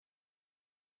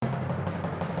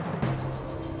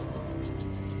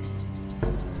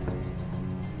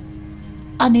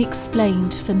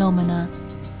Unexplained phenomena,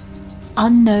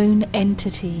 unknown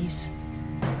entities,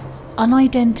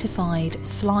 unidentified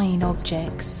flying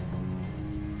objects,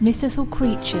 mythical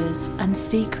creatures and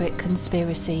secret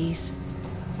conspiracies.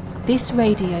 This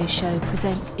radio show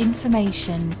presents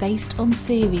information based on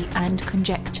theory and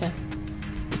conjecture.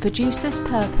 The producer's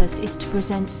purpose is to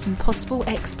present some possible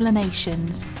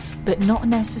explanations, but not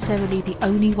necessarily the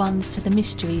only ones to the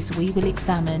mysteries we will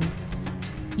examine.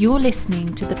 You're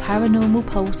listening to the Paranormal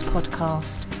Pulse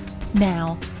podcast.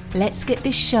 Now, let's get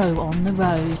this show on the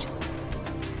road.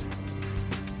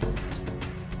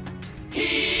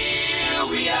 Here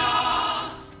we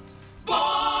are,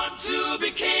 born to be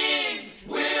kings.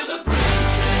 We're the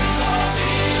princes of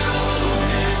the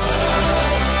universe.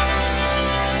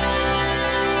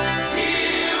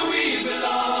 Here we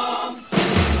belong,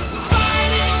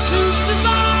 fighting to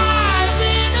survive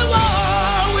in a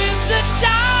war with the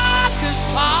darkest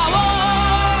power.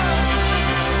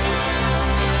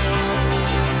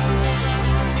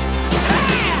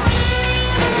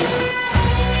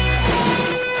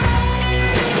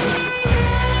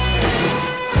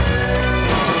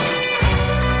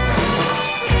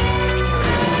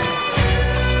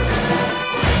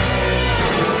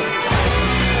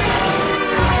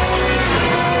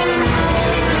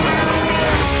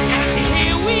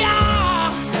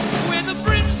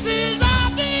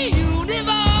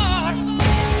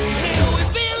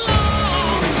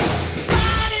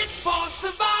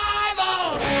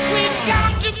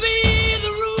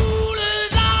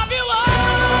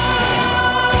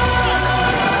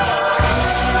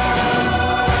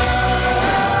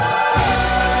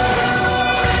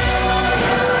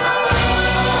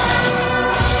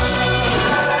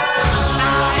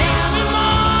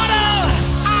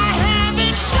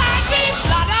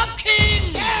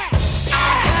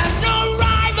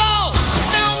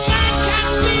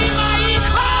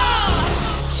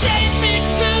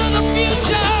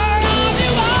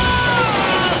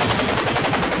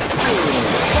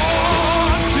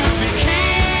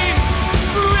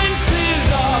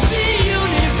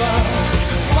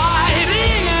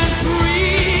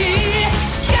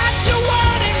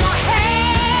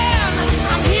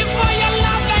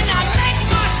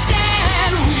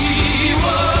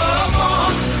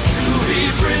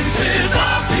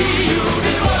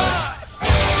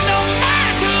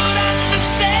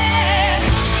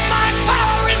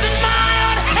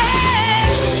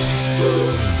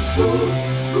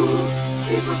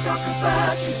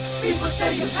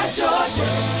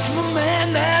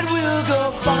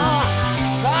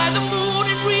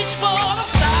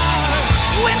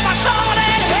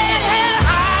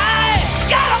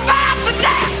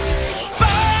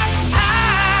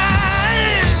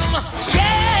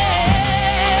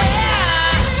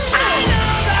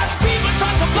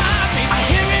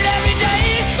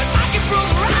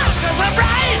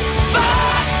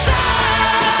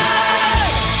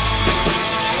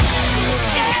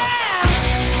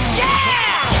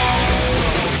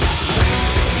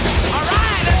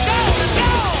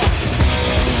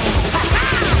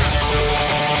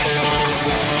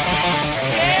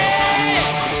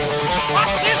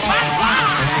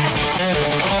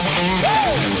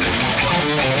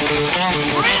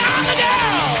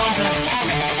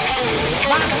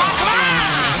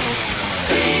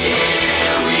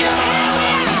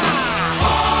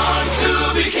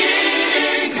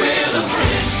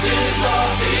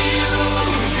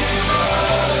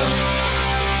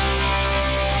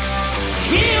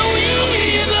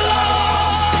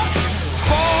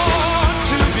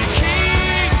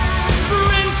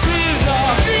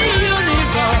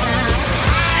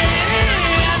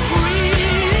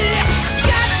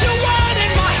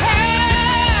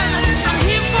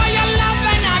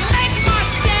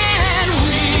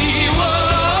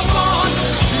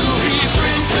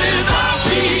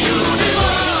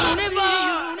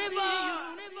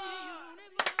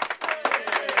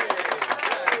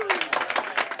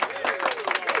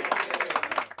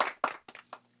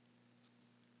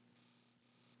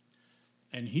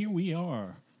 And here we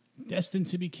are, destined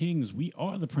to be kings. We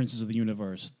are the princes of the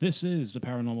universe. This is the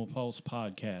Paranormal Pulse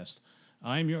podcast.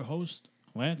 I'm your host,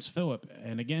 Lance Phillip.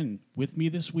 And again, with me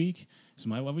this week is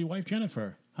my lovely wife,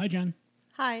 Jennifer. Hi, Jen.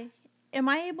 Hi. Am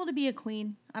I able to be a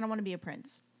queen? I don't want to be a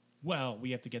prince. Well, we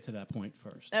have to get to that point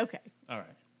first. Okay. All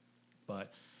right.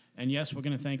 And yes, we're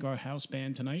going to thank our house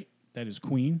band tonight. That is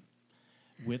Queen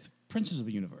with Princes of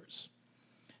the Universe.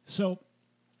 So,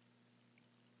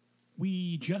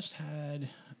 we just had,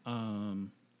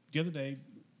 the other day,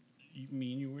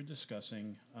 me and you were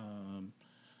discussing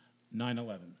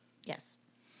 9/11. Yes.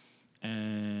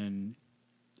 And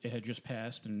it had just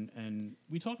passed, and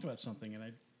we talked about something, and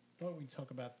thought we'd talk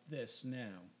about this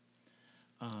now.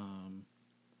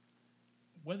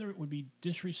 Whether it would be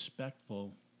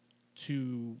disrespectful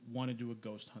to want to do a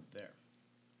ghost hunt there.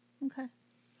 Okay.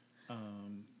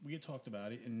 We had talked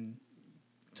about it, and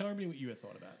tell everybody what you had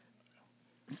thought about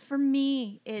it. For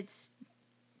me, it's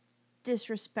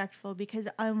disrespectful because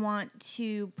I want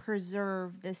to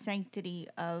preserve the sanctity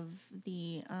of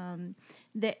the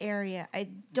area. I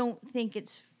don't think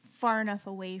it's far enough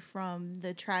away from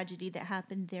the tragedy that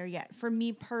happened there yet. For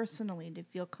me personally, to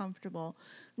feel comfortable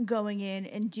going in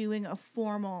and doing a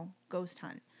formal ghost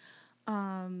hunt.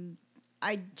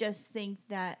 I just think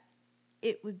that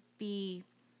it would be,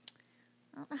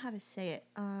 I don't know how to say it.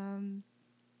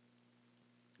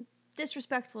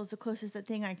 Disrespectful is the closest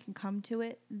thing I can come to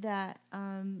it. That,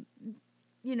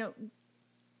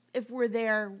 if we're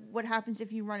there, what happens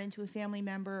if you run into a family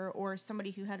member or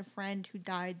somebody who had a friend who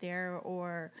died there,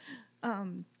 or,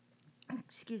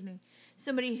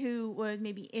 somebody who was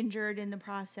maybe injured in the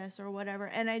process or whatever.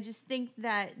 And I just think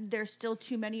that there's still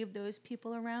too many of those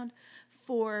people around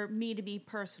for me to be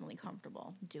personally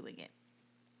comfortable doing it.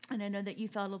 And I know that you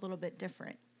felt a little bit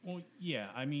different. Well, yeah,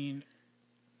 I mean,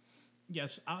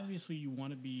 yes, obviously you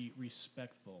want to be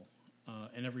respectful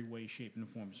in every way, shape, and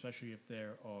form, especially if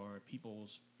there are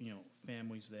people's,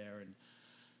 families there. And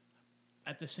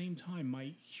at the same time,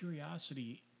 my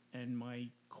curiosity and my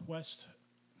quest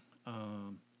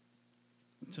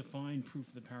to find proof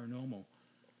of the paranormal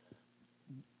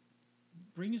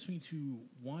brings me to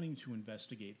wanting to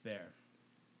investigate there.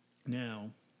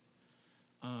 Now,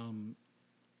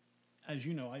 as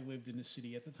you know, I lived in the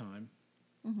city at the time.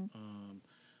 Mm-hmm.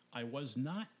 I was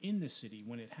not in the city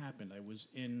when it happened. I was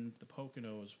in the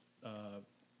Poconos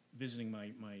visiting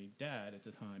my dad at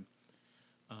the time.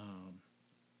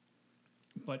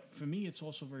 But for me, it's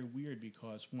also very weird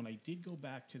because when I did go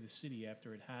back to the city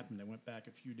after it happened, I went back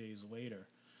a few days later,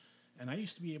 and I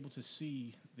used to be able to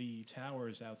see the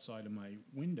towers outside of my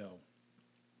window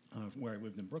where I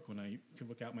lived in Brooklyn. I could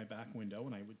look out my back window,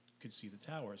 and I could see the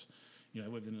towers. I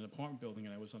lived in an apartment building,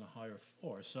 and I was on a higher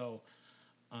floor. So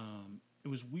it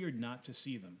was weird not to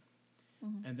see them.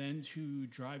 Mm-hmm. And then to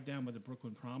drive down by the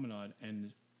Brooklyn Promenade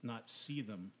and not see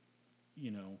them,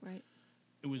 right.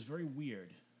 It was very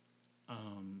weird.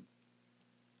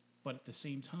 But at the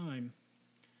same time,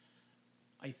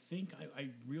 I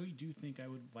really do think I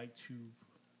would like to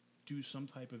do some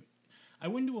type of... I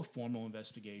wouldn't do a formal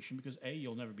investigation because, A,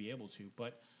 you'll never be able to.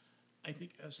 But I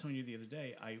think, I was telling you the other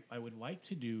day, I would like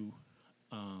to do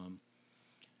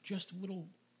just little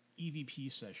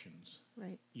EVP sessions.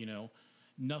 Right.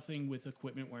 Nothing with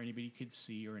equipment where anybody could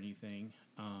see or anything.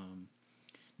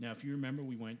 Now, if you remember,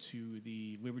 we went to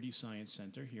the Liberty Science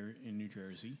Center here in New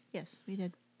Jersey. Yes, we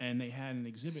did. And they had an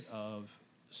exhibit of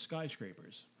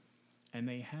skyscrapers. And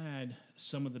they had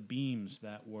some of the beams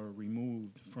that were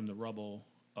removed from the rubble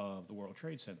of the World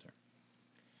Trade Center.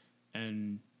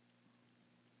 And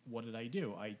what did I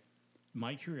do?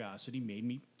 My curiosity made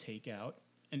me take out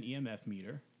an EMF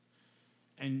meter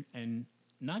and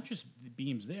not just the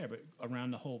beams there, but around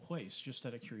the whole place, just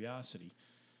out of curiosity.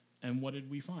 And what did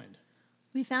we find?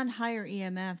 We found higher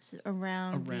EMFs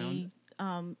around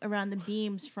the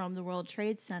beams from the World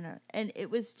Trade Center. And it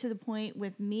was to the point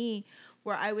with me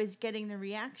where I was getting the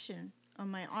reaction on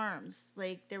my arms.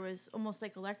 Like there was almost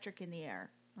like electric in the air.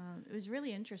 It was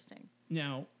really interesting.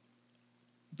 Now,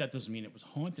 that doesn't mean it was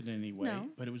haunted in any way, No.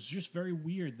 But it was just very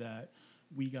weird that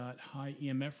we got high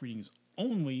EMF readings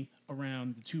only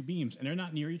around the two beams. And they're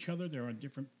not near each other. They're on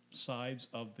different sides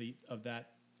of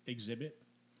that exhibit.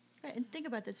 Right, and think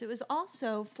about this. It was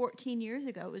also 14 years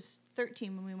ago. It was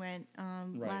 13 when we went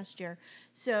last year.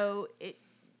 So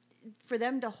for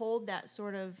them to hold that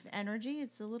sort of energy,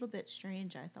 it's a little bit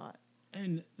strange, I thought.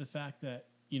 And the fact that,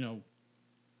 there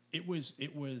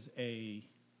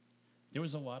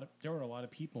were a lot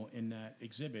of people in that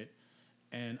exhibit,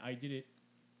 and I did it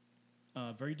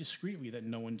very discreetly that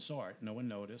no one saw it, no one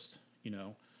noticed.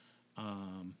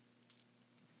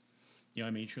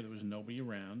 I made sure there was nobody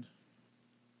around.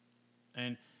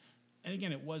 And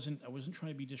again, I wasn't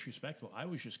trying to be disrespectful. I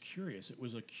was just curious. It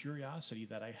was a curiosity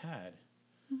that I had.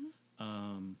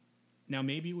 Mm-hmm. Now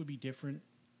maybe it would be different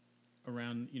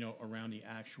around the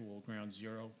actual Ground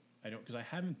Zero. I don't, because I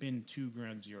haven't been to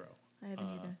Ground Zero. I haven't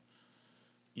either.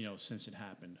 Since it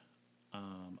happened.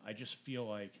 I just feel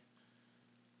like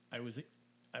I was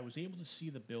able to see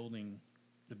the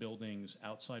buildings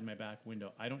outside my back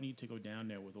window. I don't need to go down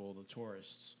there with all the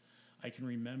tourists. I can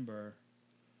remember,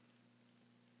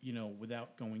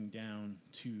 without going down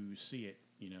to see it,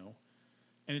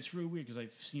 And it's really weird because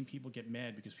I've seen people get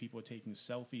mad because people are taking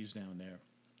selfies down there.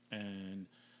 And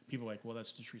people are like, well,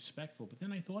 that's disrespectful. But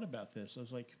then I thought about this. I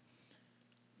was like,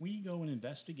 we go and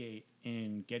investigate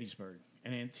in Gettysburg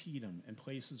and Antietam and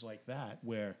places like that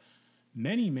where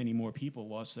many, many more people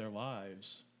lost their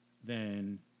lives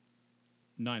than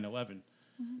 9/11.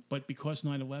 But because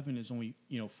 9/11 is only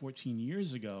 14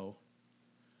 years ago,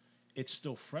 it's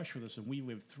still fresh with us, and we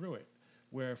lived through it.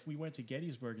 Where if we went to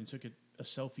Gettysburg and took a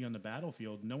selfie on the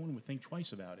battlefield, no one would think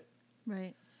twice about it.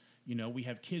 Right. We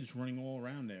have kids running all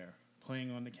around there, playing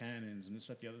on the cannons and this,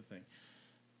 that, the other thing.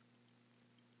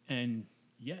 And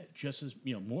yet, just as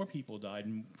more people died,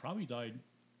 and probably died,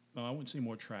 well, I wouldn't say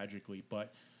more tragically,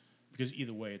 but because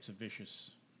either way, it's a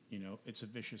vicious, it's a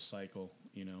vicious cycle.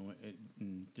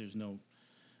 And there's no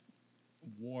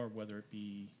war, whether it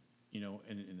be,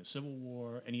 in the Civil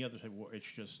War, any other type of war,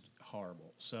 it's just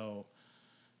horrible. So,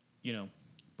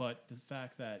 but the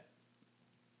fact that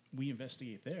we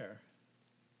investigate there,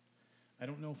 I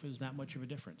don't know if there's that much of a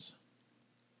difference.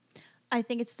 I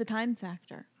think it's the time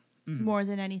factor more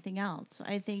than anything else.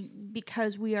 I think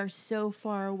because we are so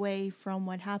far away from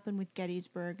what happened with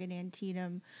Gettysburg and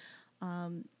Antietam,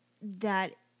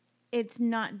 that it's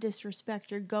not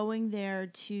disrespect. You're going there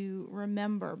to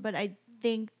remember. But I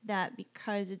think that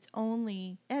because it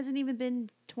hasn't even been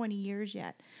 20 years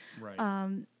yet, Right.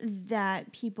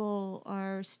 that people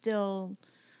are still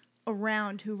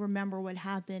around who remember what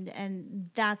happened, and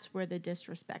that's where the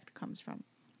disrespect comes from.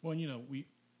 Well,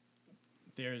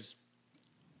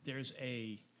 there's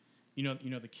a,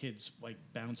 the kids like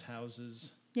bounce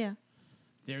houses. Yeah.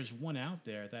 There's one out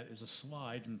there that is a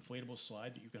slide, an inflatable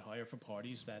slide that you could hire for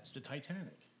parties. That's the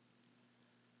Titanic.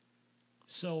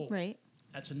 So Right.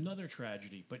 that's another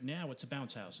tragedy. But now it's a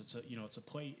bounce house. It's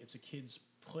a kid's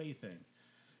play thing.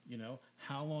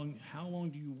 How long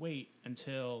do you wait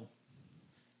until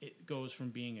it goes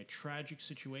from being a tragic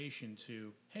situation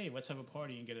to, hey, let's have a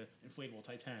party and get an inflatable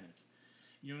Titanic?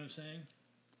 You know what I'm saying?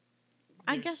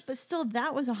 I guess, but still,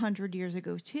 that was 100 years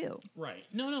ago too. Right.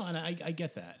 No, and I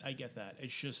get that.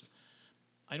 It's just,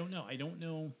 I don't know.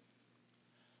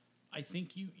 I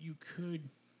think you could,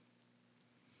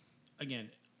 again,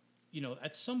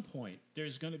 at some point,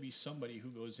 there's going to be somebody who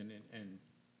goes in and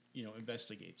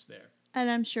investigates there. And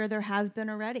I'm sure there have been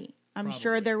already. I'm Probably.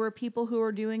 sure there were people who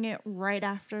were doing it right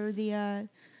after the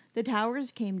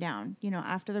towers came down,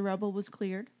 after the rubble was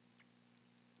cleared.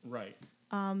 Right.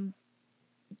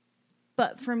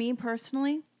 But for me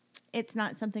personally, it's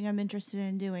not something I'm interested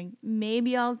in doing.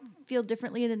 Maybe I'll feel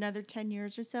differently in another 10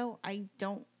 years or so. I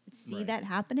don't see Right. that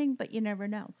happening, but you never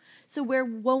know. So where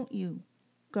won't you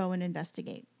go and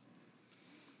investigate?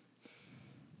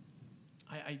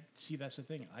 I see, that's the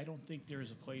thing. I don't think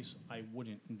there's a place I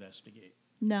wouldn't investigate.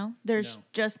 No, there's No.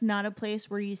 just not a place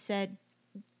where you said,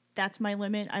 that's my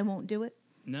limit, I won't do it.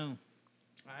 No.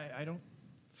 I don't,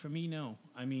 for me, no.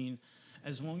 I mean,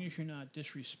 as long as you're not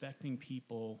disrespecting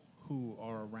people who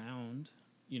are around,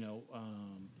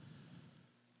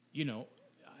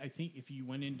 I think if you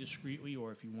went in discreetly,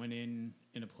 or if you went in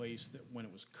a place that when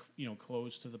it was,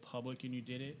 closed to the public and you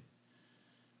did it,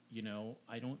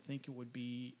 I don't think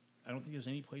there's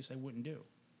any place I wouldn't do,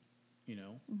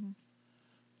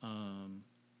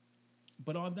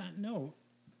 But on that note,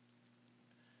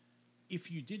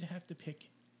 if you did have to pick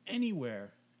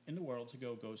anywhere in the world to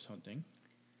go ghost hunting,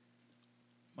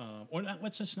 or not,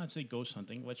 let's just not say ghost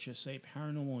hunting, let's just say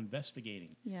paranormal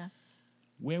investigating, Yeah.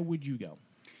 where would you go?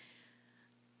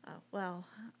 Oh, well,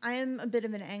 I am a bit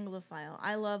of an Anglophile.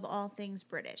 I love all things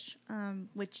British,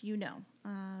 which you know.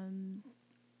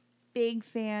 Big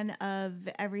fan of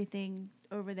everything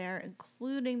over there,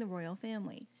 including the royal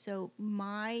family. So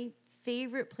my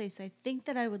favorite place I think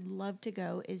that I would love to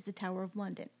go is the Tower of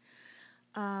London.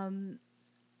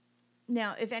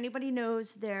 Now, if anybody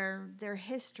knows their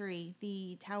history,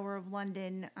 the Tower of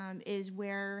London is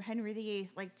where Henry VIII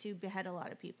liked to behead a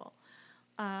lot of people.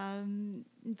 In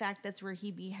fact, that's where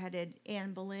he beheaded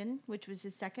Anne Boleyn, which was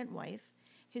his second wife.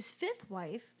 His fifth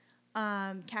wife,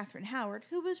 Catherine Howard,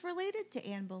 who was related to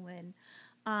Anne Boleyn,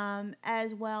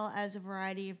 as well as a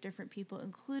variety of different people,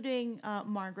 including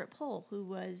Margaret Pole, who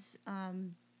was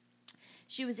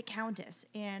she was a countess,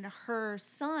 and her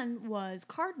son was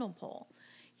Cardinal Pole.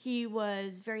 He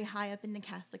was very high up in the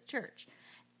Catholic Church,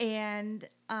 and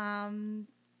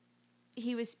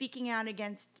he was speaking out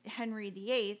against Henry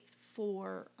VIII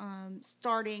for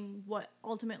starting what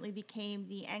ultimately became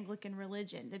the Anglican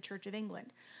religion, the Church of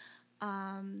England.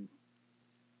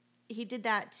 He did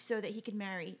that so that he could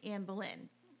marry Anne Boleyn.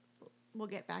 We'll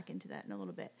get back into that in a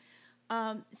little bit.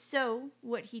 So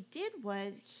what he did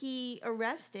was he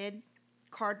arrested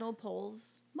Cardinal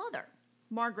Pole's mother,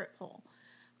 Margaret Pole,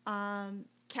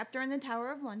 kept her in the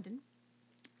Tower of London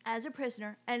as a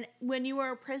prisoner. And when you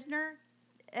are a prisoner,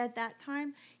 at that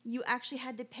time, you actually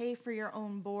had to pay for your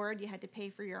own board. You had to pay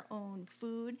for your own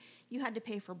food. You had to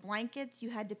pay for blankets. You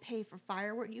had to pay for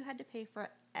firewood. You had to pay for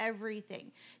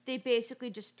everything. They basically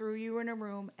just threw you in a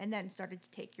room and then started to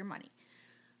take your money.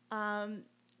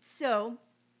 So,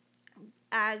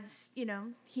 as you know,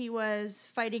 he was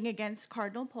fighting against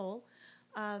Cardinal Pole.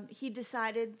 He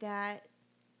decided that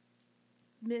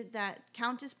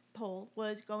Countess Pole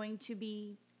was going to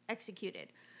be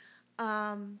executed.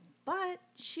 But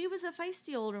she was a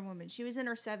feisty older woman. She was in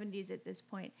her 70s at this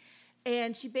point.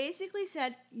 And she basically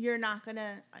said,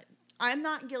 I'm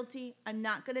not guilty. I'm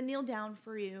not going to kneel down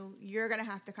for you. You're going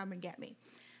to have to come and get me.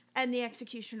 And the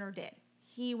executioner did.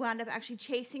 He wound up actually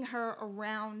chasing her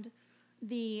around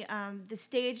the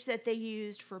stage that they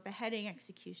used for beheading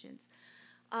executions.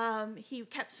 He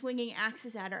kept swinging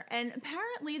axes at her. And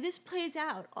apparently this plays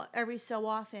out every so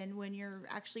often when you're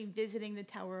actually visiting the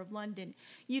Tower of London.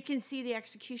 You can see the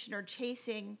executioner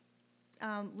chasing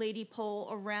Lady Pole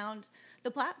around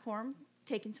the platform,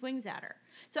 taking swings at her.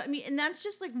 So, I mean, and that's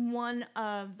just like one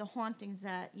of the hauntings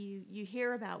that you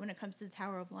hear about when it comes to the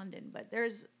Tower of London. But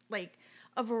there's like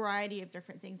a variety of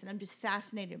different things, and I'm just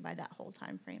fascinated by that whole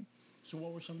time frame. So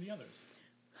what were some of the others?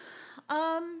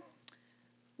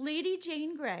 Lady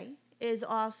Jane Grey is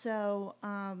also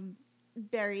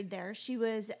buried there. She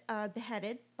was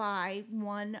beheaded by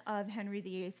one of Henry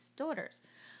VIII's daughters.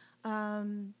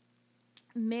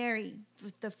 Mary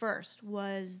the First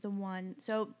was the one.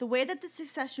 So the way that the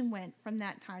succession went from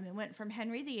that time, it went from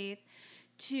Henry VIII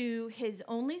to his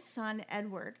only son,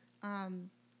 Edward,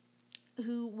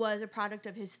 who was a product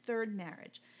of his third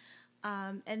marriage.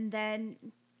 And then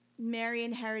Mary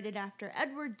inherited after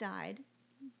Edward died.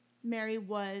 Mary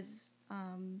was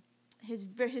his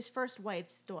first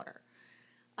wife's daughter.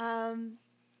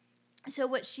 So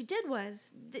what she did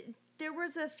was, there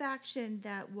was a faction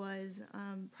that was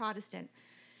Protestant,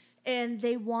 and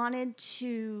they wanted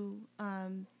to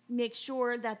make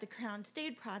sure that the crown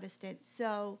stayed Protestant.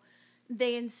 So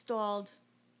they installed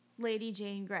Lady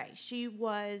Jane Grey. She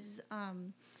was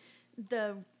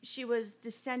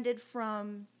descended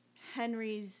from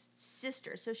Henry's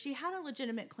sister, so she had a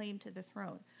legitimate claim to the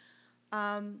throne.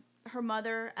 Her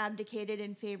mother abdicated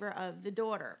in favor of the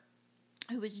daughter,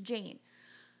 who was Jane.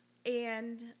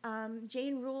 And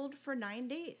Jane ruled for 9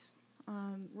 days,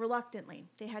 reluctantly.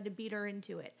 They had to beat her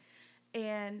into it.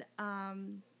 And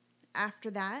after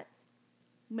that,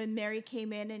 when Mary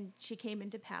came in and she came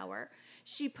into power,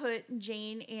 she put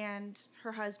Jane and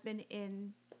her husband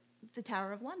in the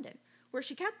Tower of London, where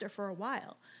she kept her for a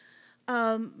while.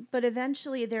 But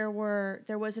eventually there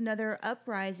was another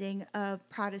uprising of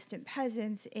Protestant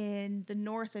peasants in the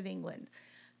north of England.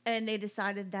 And they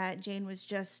decided that Jane was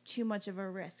just too much of a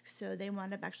risk. So they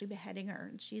wound up actually beheading her.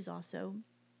 And she's also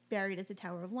buried at the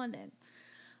Tower of London.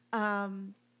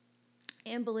 Anne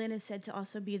Boleyn is said to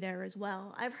also be there as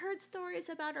well. I've heard stories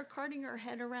about her carting her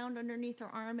head around underneath her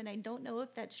arm, and I don't know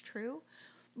if that's true.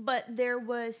 But there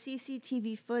was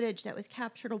CCTV footage that was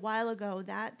captured a while ago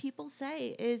that people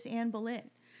say is Anne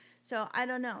Boleyn. So I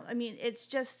don't know. I mean, it's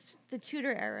just the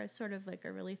Tudor era is sort of like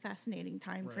a really fascinating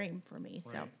time frame for me.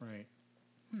 Right.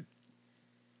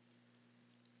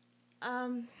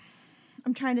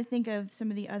 I'm trying to think of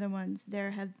some of the other ones. There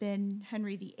have been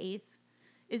Henry VIII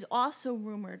is also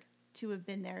rumored to have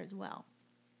been there as well.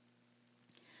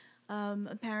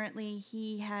 Apparently,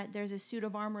 there's a suit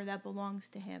of armor that belongs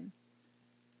to him.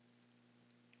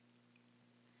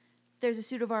 There's a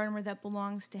suit of armor that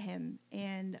belongs to him,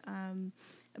 and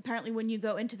apparently when you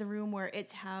go into the room where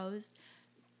it's housed,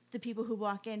 the people who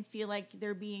walk in feel like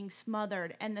they're being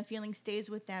smothered, and the feeling stays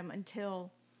with them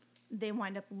until they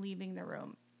wind up leaving the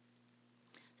room.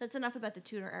 That's enough about the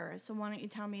Tudor era, so why don't you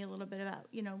tell me a little bit about,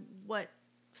 what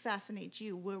fascinates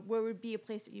you? Where would be a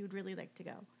place that you would really like to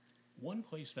go? One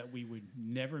place that we would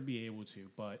never be able to,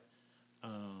 but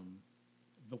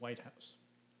the White House.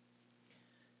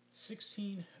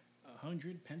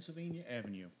 1600 Pennsylvania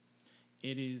Avenue.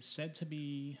 It is said to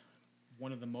be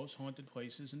one of the most haunted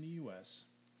places in the U.S.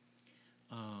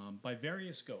 By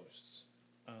various ghosts.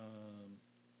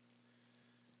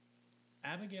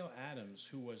 Abigail Adams,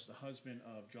 who was the husband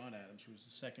of John Adams, who was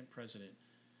the second president,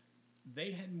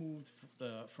 they had moved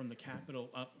from the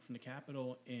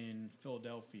Capitol in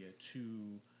Philadelphia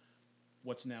to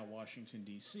what's now Washington,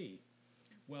 D.C.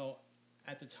 Well,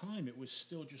 at the time, it was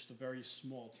still just a very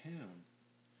small town.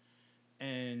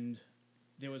 And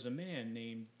there was a man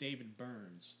named David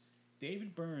Burns.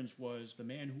 David Burns was the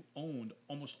man who owned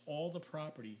almost all the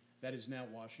property that is now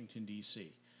Washington,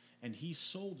 D.C. And he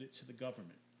sold it to the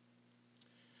government.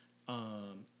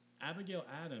 Abigail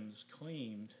Adams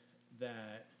claimed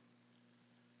that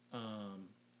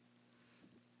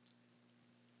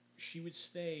she would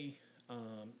stay.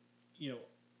 You know,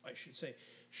 I should say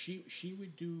she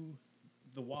would do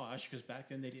the wash because back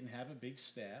then they didn't have a big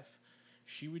staff.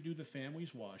 She would do the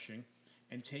family's washing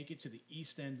and take it to the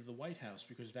east end of the White House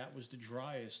because that was the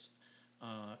driest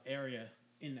area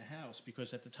in the house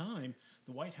because at the time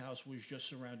the White House was just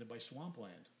surrounded by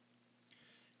swampland.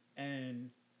 And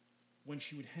when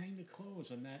she would hang the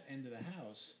clothes on that end of the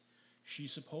house, she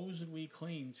supposedly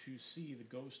claimed to see the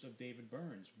ghost of David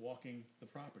Burns walking the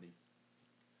property.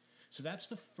 So that's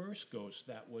the first ghost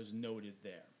that was noted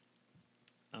there.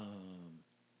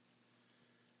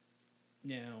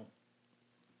 Now,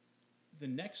 the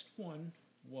next one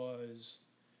was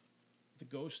the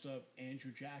ghost of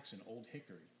Andrew Jackson, Old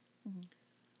Hickory. Mm-hmm.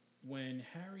 When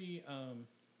Harry,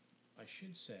 I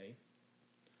should say,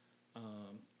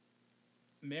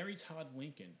 Mary Todd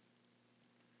Lincoln,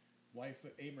 wife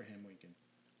of Abraham Lincoln,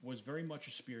 was very much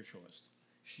a spiritualist.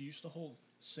 She used to hold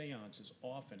seances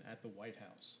often at the White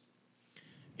House.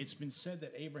 It's been said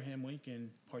that Abraham Lincoln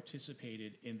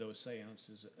participated in those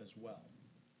seances as well.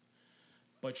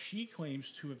 But she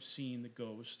claims to have seen the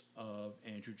ghost of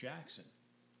Andrew Jackson,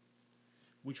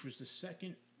 which was the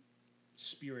second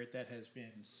spirit that has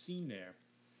been seen there,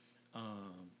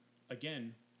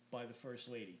 again, by the First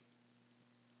Lady.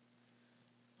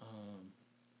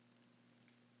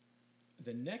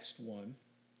 The next one,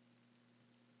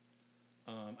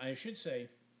 I should say,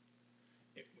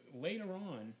 later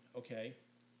on, okay,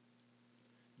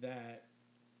 that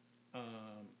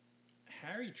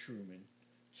Harry Truman,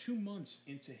 2 months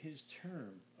into his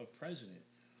term of president,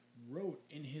 wrote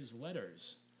in his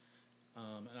letters,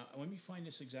 let me find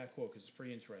this exact quote because it's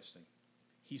pretty interesting.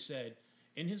 He said,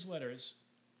 in his letters,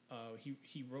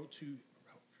 he wrote to,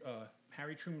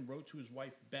 Harry Truman wrote to his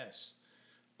wife Bess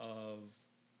of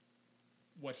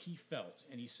what he felt.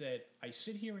 And he said, I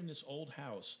sit here in this old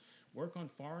house, work on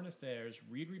foreign affairs,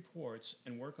 read reports,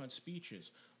 and work on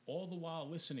speeches, all the while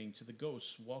listening to the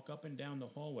ghosts walk up and down the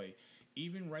hallway,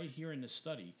 even right here in the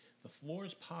study. The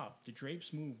floors pop, the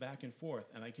drapes move back and forth,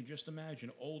 and I can just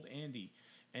imagine old Andy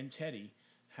and Teddy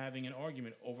having an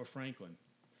argument over Franklin.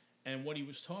 And what he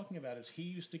was talking about is he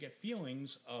used to get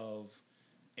feelings of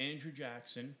Andrew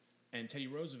Jackson and Teddy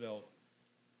Roosevelt,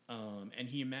 and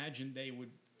he imagined they would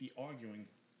be arguing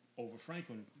over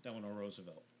Franklin Delano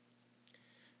Roosevelt.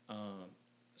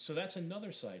 So that's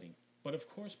another sighting. But of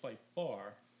course, by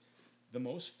far, the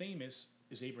most famous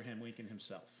is Abraham Lincoln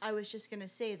himself. I was just going to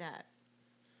say that.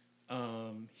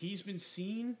 He's been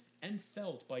seen and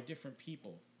felt by different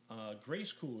people.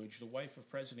 Grace Coolidge, the wife of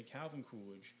President Calvin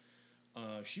Coolidge,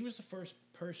 she was the first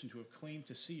person to have claimed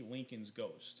to see Lincoln's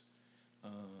ghost.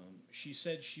 She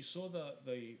said she saw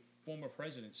the former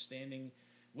president standing,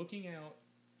 looking out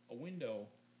a window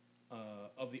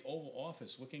of the Oval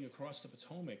Office, looking across the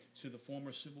Potomac to the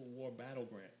former Civil War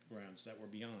battlegrounds that were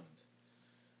beyond.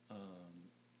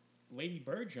 Lady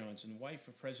Bird Johnson, wife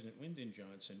of President Lyndon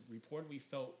Johnson, reportedly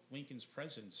felt Lincoln's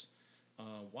presence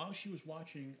while she was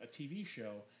watching a TV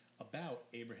show about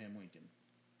Abraham Lincoln.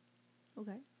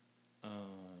 Okay.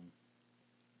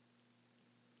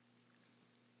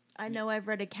 I know I've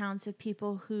read accounts of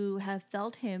people who have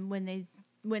felt him when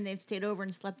they've stayed over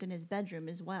and slept in his bedroom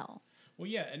as well. Well,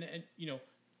 yeah, and you know,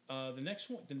 the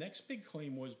next big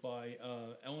claim was by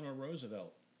Eleanor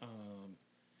Roosevelt.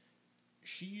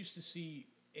 She used to see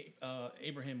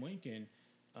Abraham Lincoln.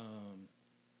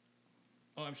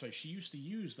 She used to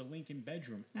use the Lincoln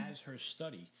bedroom as her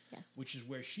study, yes, which is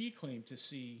where she claimed to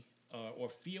see or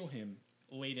feel him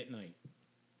late at night.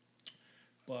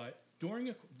 But during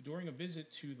a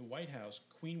visit to the White House,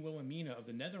 Queen Wilhelmina of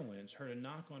the Netherlands heard a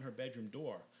knock on her bedroom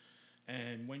door,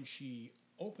 and when she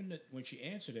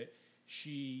answered it,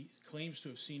 she claims to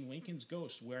have seen Lincoln's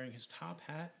ghost wearing his top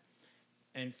hat,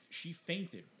 and she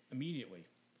fainted immediately.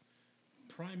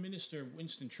 Prime Minister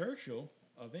Winston Churchill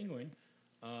of England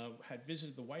had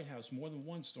visited the White House more than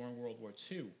once during World War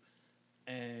II,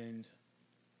 and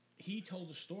he told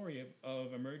the story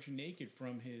of emerging naked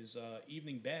from his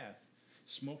evening bath,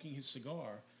 smoking his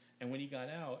cigar, and when he got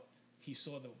out, he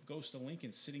saw the ghost of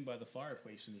Lincoln sitting by the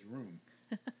fireplace in his room.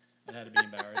 That had to be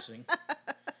embarrassing.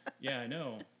 Yeah, I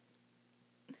know.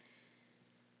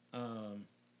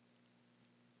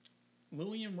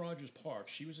 Lillian Rogers Park,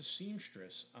 she was a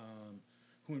seamstress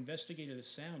who investigated the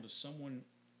sound of someone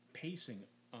pacing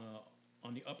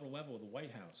on the upper level of the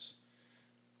White House.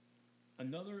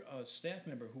 Another staff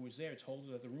member who was there told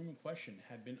her that the room in question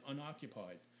had been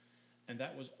unoccupied, and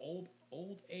that was old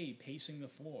Abe pacing the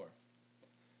floor.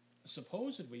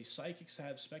 Supposedly, psychics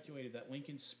have speculated that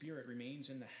Lincoln's spirit remains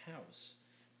in the house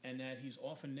and that he's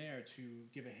often there to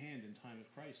give a hand in time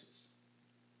of crisis.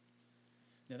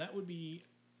 Now, that would be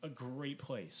a great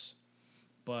place,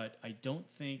 but I don't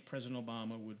think President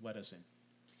Obama would let us in.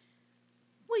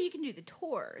 Well, you can do the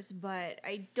tours, but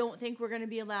I don't think we're going to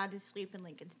be allowed to sleep in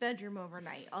Lincoln's bedroom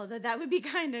overnight, although that would be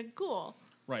kind of cool.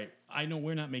 Right. I know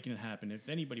we're not making it happen. If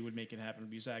anybody would make it happen, it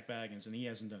would be Zach Baggins, and he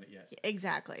hasn't done it yet.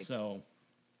 Exactly. So,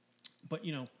 but,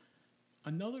 you know,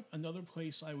 another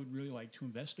place I would really like to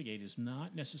investigate is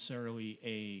not necessarily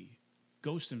a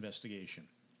ghost investigation,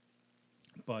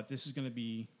 but this is going to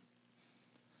be,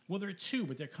 well, there are two,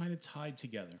 but they're kind of tied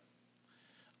together.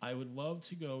 I would love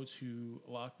to go to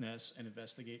Loch Ness and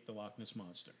investigate the Loch Ness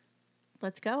Monster.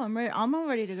 Let's go. I'm ready. I'm all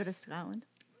ready to go to Scotland.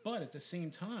 But at the same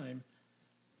time,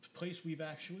 the place we've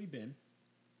actually been,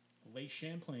 Lake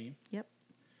Champlain, Yep.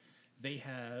 they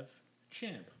have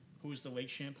Champ, who is the Lake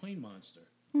Champlain Monster.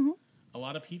 Mm-hmm. A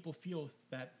lot of people feel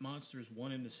that monster is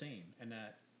one and the same, and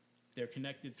that they're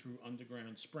connected through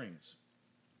underground springs.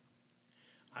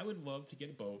 I would love to get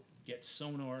a boat, get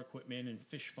sonar equipment and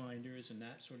fish finders and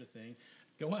that sort of thing,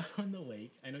 go out on the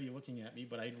lake. I know you're looking at me,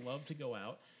 but I'd love to go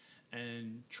out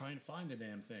and try and find the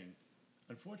damn thing.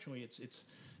 Unfortunately, it's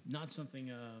not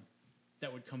something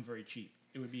that would come very cheap.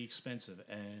 It would be expensive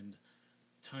and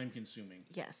time-consuming.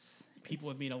 Yes. People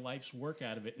have made a life's work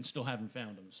out of it and still haven't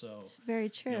found them. So It's very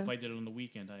true. you know, if I did it on the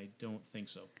weekend, I don't think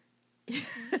so. you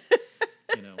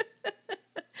know.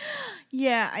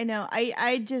 Yeah, I know.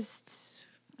 I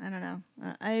don't know.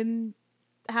 I'm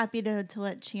happy to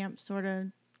let Champ sort of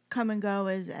come and go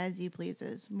as he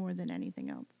pleases more than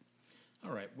anything else.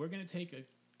 All right, we're going to take a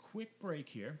quick break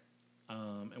here,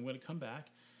 and we're going to come back,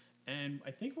 and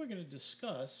I think we're going to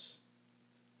discuss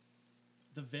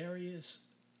the various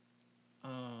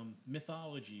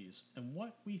mythologies and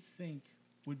what we think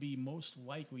would be most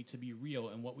likely to be real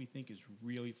and what we think is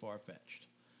really far-fetched.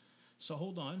 So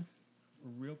hold on a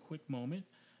real quick moment,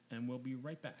 and we'll be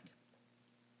right back.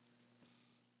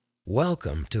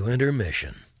 Welcome to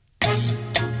Intermission.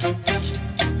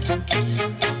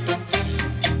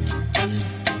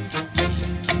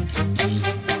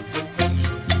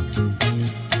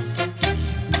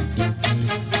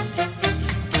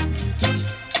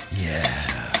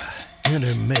 Yeah,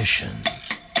 intermission.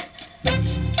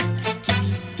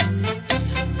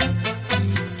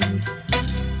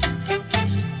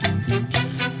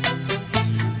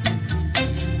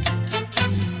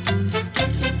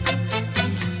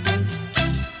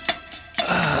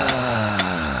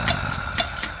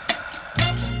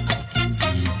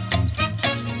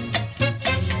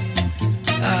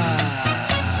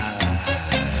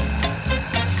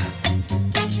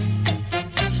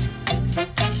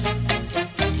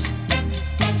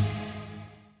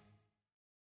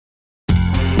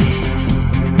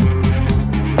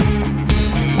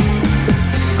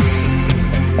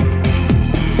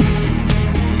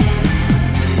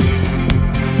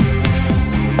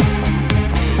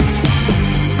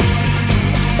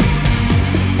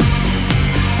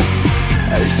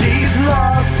 She's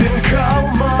lost in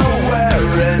coma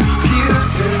where it's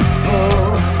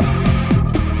beautiful,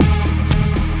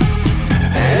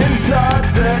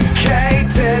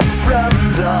 intoxicated from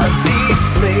the deep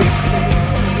sleep,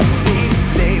 deep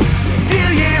sleep. Do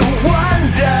you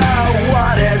wonder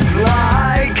what it's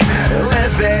like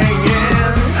living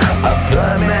in a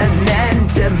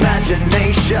permanent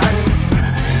imagination,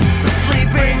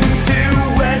 sleeping to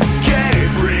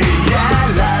escape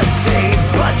reality,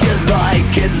 but you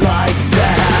like it like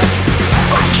that.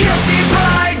 Guilty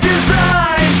by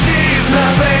design, she's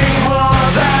nothing more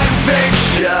than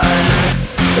fiction.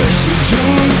 She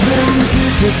dreams in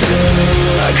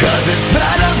digital, 'cause it's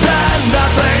better than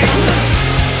nothing.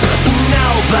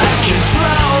 Now that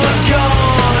control is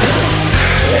gone,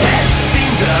 it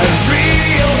seems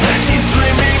unreal. She's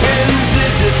dreaming in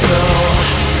digital.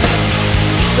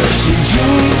 She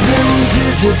dreams in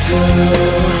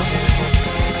digital.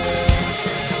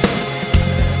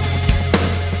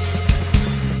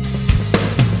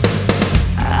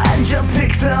 Your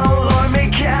pixel army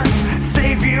can't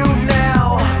save you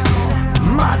now.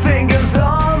 My fingers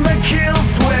on the kill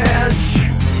switch.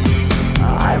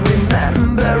 I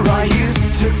remember I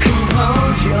used to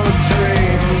compose your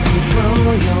dreams,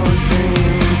 control your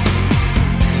dreams.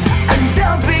 And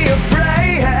don't be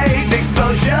afraid,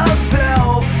 expose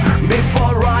yourself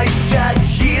before I shut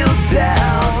you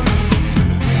down.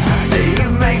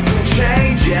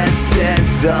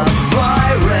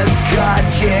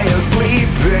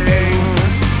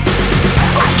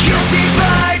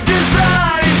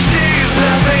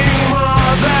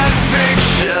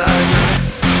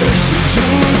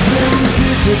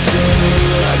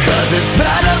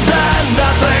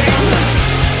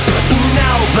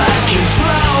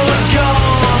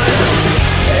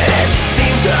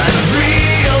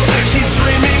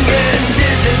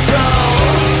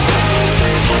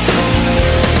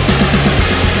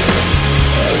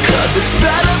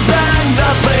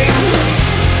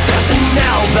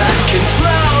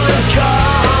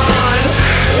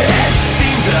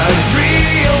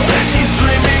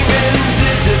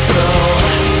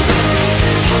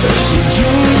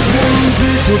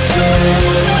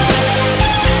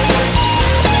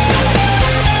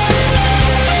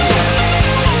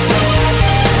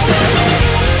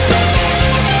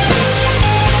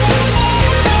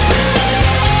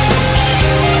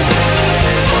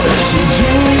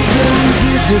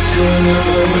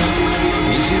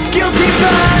 She's guilty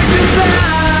by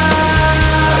design,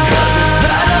 'cause it's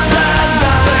better than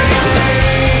nothing.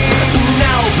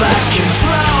 Now that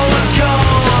control is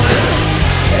gone,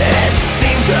 it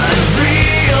seems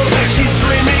unreal. She's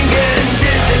dreaming in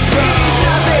digital. She's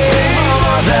nothing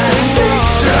more than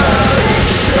fiction,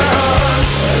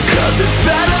 'cause it's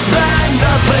better than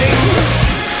nothing.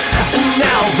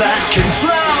 Now that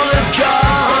control is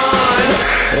gone,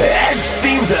 it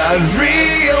seems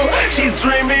unreal. She's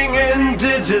dreaming in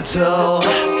digital.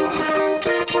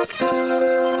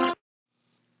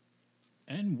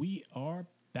 And we are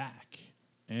back.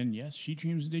 And yes, She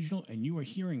Dreams in Digital, and you are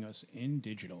hearing us in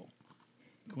digital.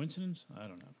 Coincidence? I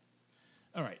don't know.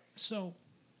 All right, so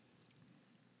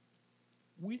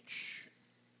which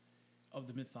of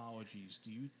the mythologies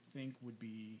do you think would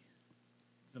be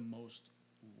the most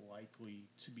likely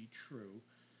to be true?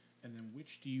 And then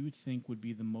which do you think would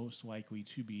be the most likely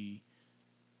to be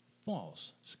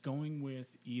false? So going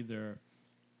with either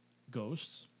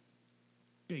ghosts,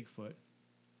 Bigfoot,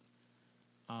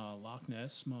 Loch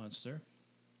Ness Monster,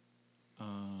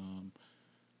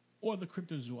 or the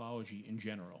cryptozoology in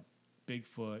general.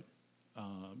 Bigfoot,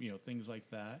 things like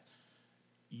that.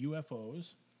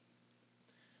 UFOs,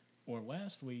 or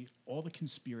lastly, all the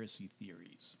conspiracy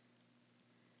theories.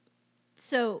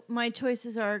 So my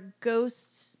choices are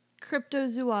ghosts,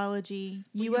 cryptozoology,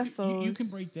 UFOs. You can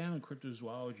break down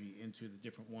cryptozoology into the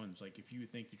different ones. Like if you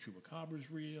think the chupacabra is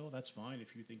real, that's fine.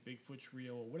 If you think Bigfoot's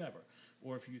real or whatever.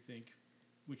 Or if you think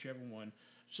whichever one.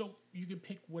 So you can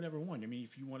pick whatever one. I mean,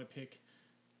 if you want to pick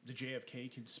the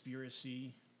JFK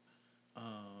conspiracy,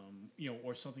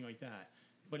 or something like that.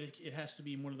 But it has to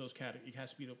be in one of those it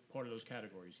has to be part of those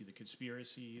categories, either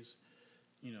conspiracies,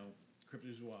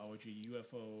 cryptozoology,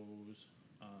 UFOs,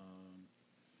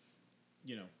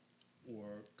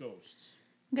 or ghosts.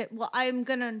 Okay, well, I'm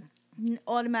going to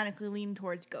automatically lean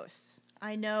towards ghosts.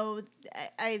 I know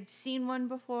I've seen one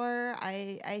before.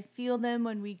 I feel them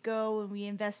when we go and we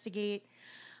investigate.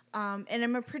 And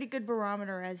I'm a pretty good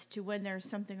barometer as to when there's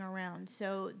something around.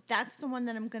 So that's the one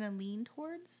that I'm going to lean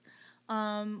towards,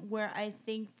 where I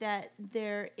think that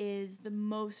there is the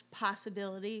most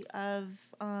possibility of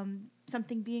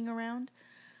something being around.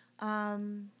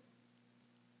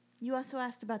 You also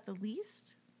asked about the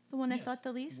least, the one Yes. I thought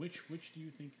the least. Which do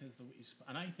you think has the least?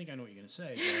 And I think I know what you're going to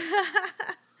say.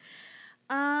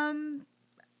 I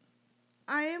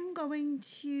am going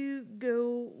to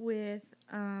go with,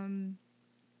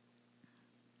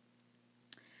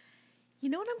 you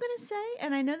know what I'm going to say?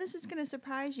 And I know this is going to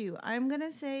surprise you. I'm going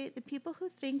to say the people who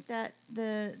think that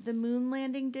the moon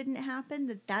landing didn't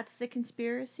happen, that's the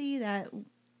conspiracy, that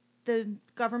the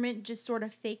government just sort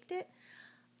of faked it,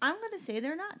 I'm going to say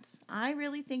they're nuts. I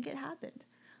really think it happened.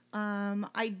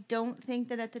 I don't think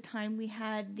that at the time we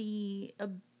had the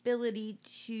ability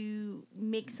to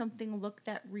make something look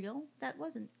that real. That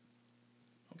wasn't.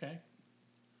 Okay.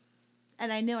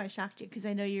 And I know I shocked you because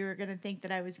I know you were going to think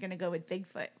that I was going to go with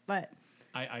Bigfoot, but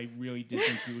I really did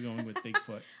think you were going with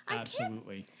Bigfoot.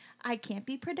 Absolutely. I can't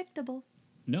be predictable.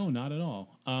 No, not at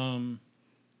all. What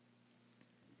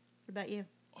about you?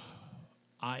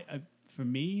 For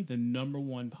me, the number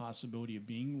one possibility of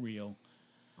being real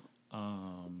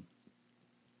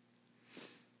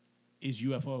is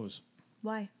UFOs.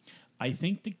 Why? I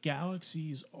think the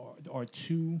galaxies are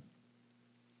too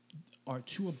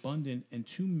abundant and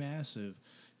too massive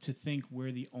to think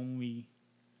we're the only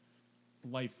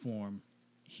life form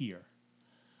here.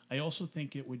 I also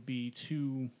think it would be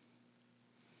too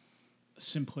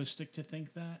simplistic to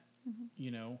think that.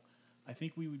 Mm-hmm. I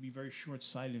think we would be very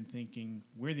short-sighted in thinking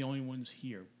we're the only ones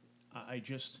here.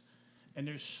 And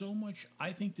there's so much.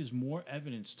 I think there's more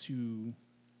evidence to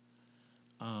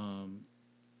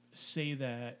say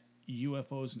that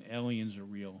UFOs and aliens are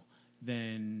real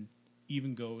than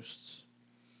even ghosts.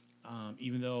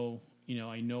 Even though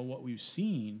I know what we've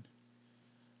seen,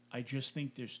 I just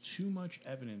think there's too much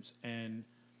evidence. And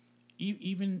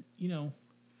even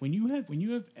when you have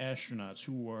astronauts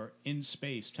who are in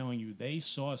space telling you they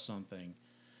saw something,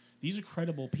 these are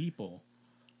credible people.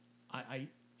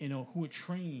 Who are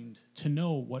trained to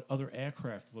know what other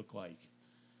aircraft look like.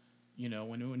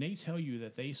 When they tell you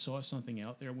that they saw something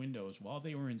out their windows while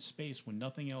they were in space when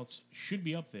nothing else should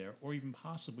be up there or even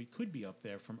possibly could be up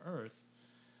there from Earth,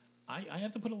 I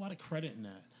have to put a lot of credit in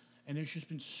that. And there's just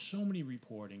been so many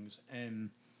reportings and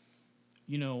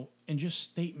just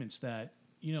statements that,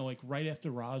 like right after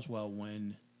Roswell,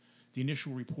 when the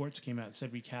initial reports came out and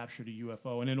said we captured a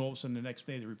UFO, and then all of a sudden the next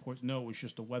day the reports, no, it was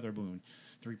just a weather balloon.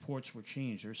 The reports were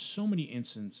changed. There's so many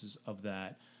instances of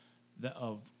that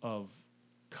of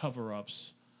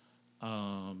cover-ups,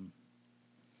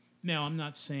 Now, I'm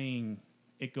not saying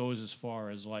it goes as far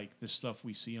as like the stuff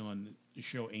we see on the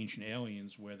show Ancient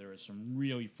Aliens, where there are some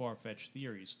really far-fetched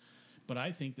theories, but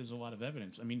I think there's a lot of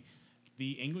evidence. I mean,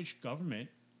 the English government,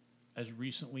 as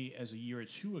recently as a year or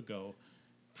two ago,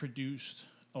 produced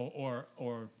or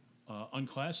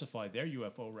unclassified their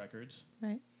UFO records.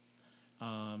 Right.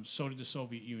 So did the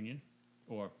Soviet Union,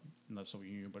 or not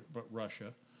Soviet Union, but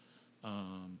Russia.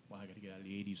 Well, I got to get out of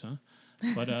the 80s, huh?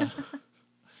 But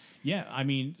yeah, I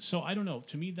mean, so I don't know.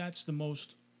 To me, that's the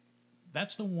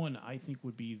one I think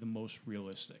would be the most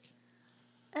realistic.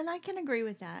 And I can agree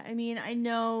with that. I mean, I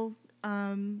know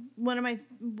one of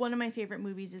my favorite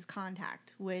movies is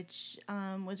Contact, which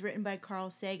was written by Carl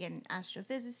Sagan,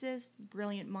 astrophysicist,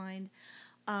 brilliant mind.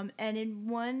 And in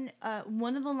one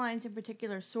of the lines in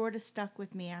particular sort of stuck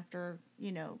with me after,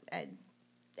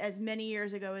 as many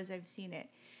years ago as I've seen it.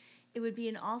 It would be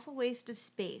an awful waste of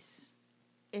space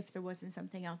if there wasn't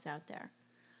something else out there.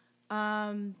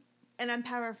 And I'm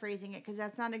paraphrasing it because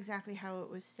that's not exactly how it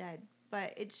was said,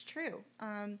 but it's true.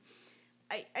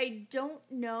 I don't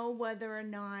know whether or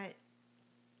not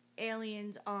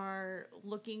aliens are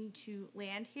looking to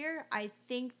land here. I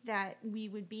think that we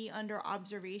would be under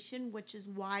observation, which is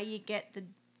why you get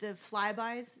the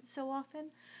flybys so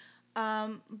often.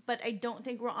 But I don't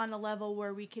think we're on a level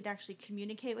where we could actually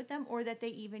communicate with them or that they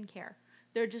even care.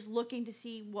 They're just looking to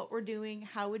see what we're doing,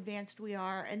 how advanced we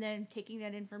are, and then taking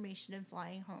that information and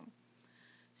flying home.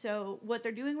 So what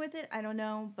they're doing with it, I don't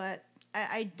know, but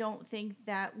I don't think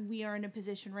that we are in a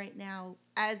position right now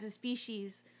as a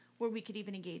species where we could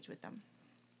even engage with them.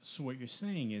 So what you're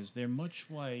saying is they're much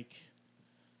like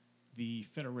the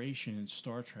Federation in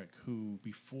Star Trek, who,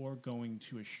 before going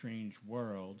to a strange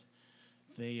world,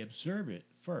 they observe it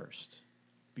first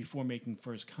before making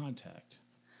first contact.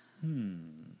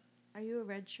 Are you a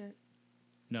red shirt?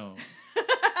 No,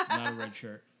 not a red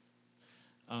shirt.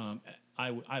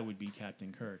 I would be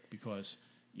Captain Kirk because,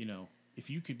 if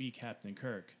you could be Captain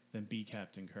Kirk, then be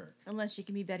Captain Kirk. Unless you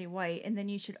can be Betty White, and then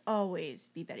you should always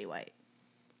be Betty White.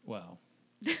 Well,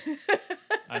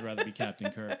 I'd rather be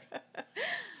Captain Kirk.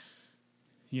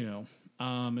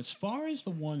 As far as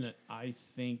the one that I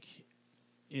think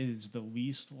is the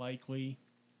least likely,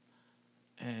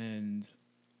 and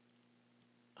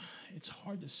it's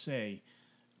hard to say,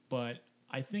 but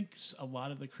I think a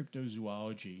lot of the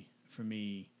cryptozoology, for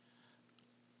me,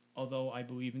 although I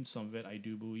believe in some of it, I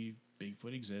do believe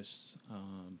Bigfoot exists.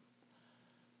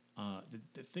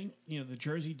 The thing, the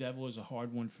Jersey Devil is a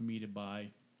hard one for me to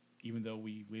buy, even though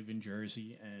we live in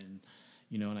Jersey, and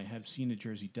and I have seen the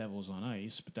Jersey Devils on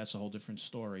ice, but that's a whole different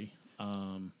story.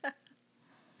 And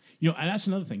that's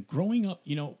another thing. Growing up,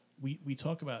 we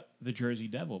talk about the Jersey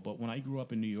Devil, but when I grew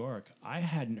up in New York, I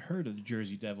hadn't heard of the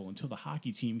Jersey Devil until the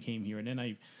hockey team came here, and then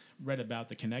I read about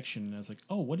the connection, and I was like,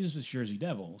 oh, what is this Jersey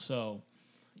Devil? So,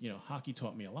 hockey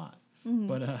taught me a lot. Mm-hmm.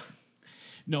 But,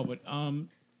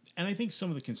 and I think some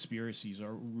of the conspiracies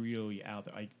are really out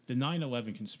there. The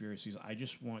 9/11 conspiracies, I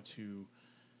just want to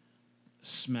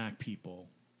smack people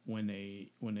when they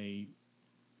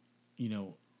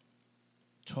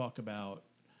talk about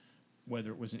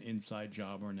whether it was an inside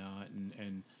job or not,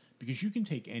 and because you can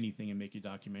take anything and make a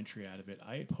documentary out of it.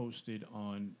 I had posted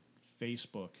on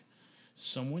Facebook,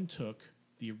 someone took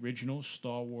the original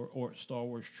Star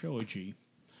Wars trilogy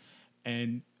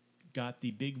and got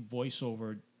the big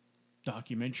voiceover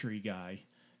documentary guy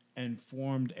and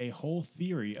formed a whole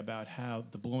theory about how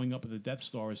the blowing up of the Death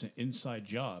Star is an inside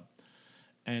job,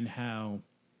 and how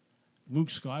Luke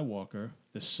Skywalker,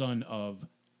 the son of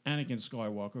Anakin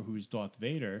Skywalker, who's Darth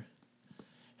Vader,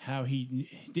 how he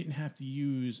didn't have to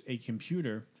use a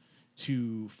computer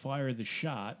to fire the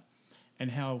shot, and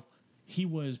how he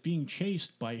was being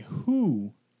chased by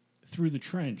who through the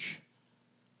trench?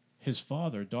 His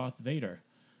father, Darth Vader,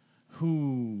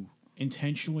 who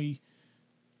intentionally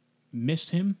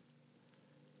missed him.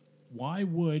 Why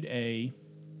would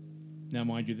now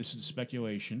mind you, this is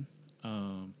speculation,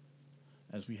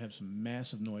 as we have some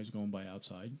massive noise going by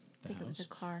outside the house. I think it was a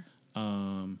car.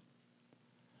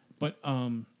 But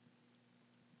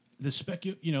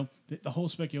the whole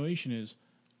speculation is,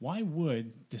 why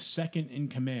would the second in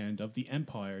command of the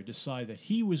Empire decide that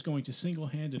he was going to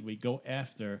single-handedly go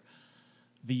after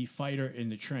the fighter in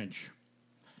the trench?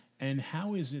 And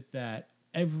how is it that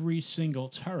every single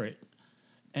turret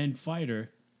and fighter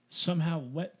somehow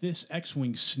let this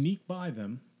X-Wing sneak by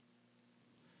them?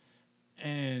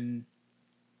 And,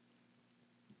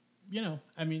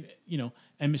 and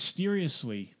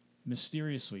mysteriously,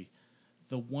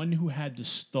 the one who had the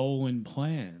stolen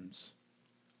plans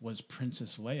was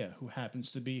Princess Leia, who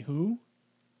happens to be who?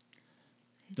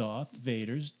 Darth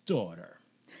Vader's daughter.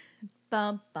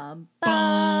 Bum, bum,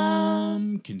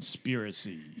 bum.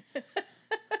 Conspiracy.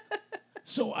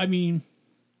 So, I mean,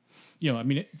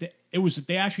 it was,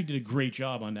 they actually did a great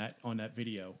job on that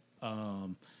video.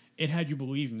 It had you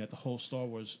believing that the whole Star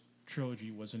Wars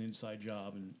trilogy was an inside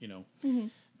job, and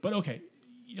but okay,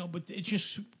 but it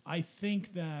just, I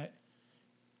think that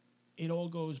it all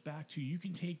goes back to, you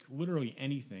can take literally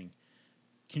anything,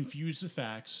 confuse the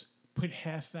facts, put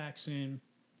half facts in,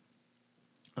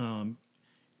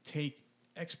 take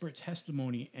expert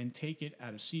testimony and take it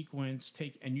out of sequence,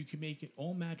 and you can make it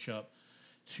all match up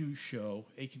to show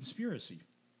a conspiracy.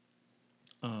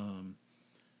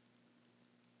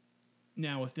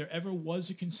 Now, if there ever was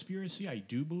a conspiracy I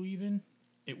do believe in,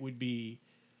 it would be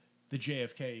the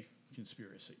JFK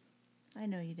conspiracy. I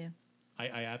know you do.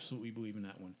 I absolutely believe in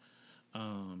that one.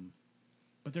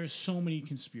 But there's so many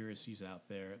conspiracies out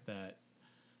there that,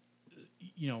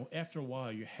 after a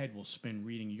while, your head will spin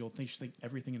reading. You'll think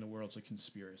everything in the world's a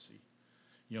conspiracy.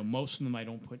 Most of them I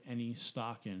don't put any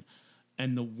stock in.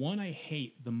 And the one I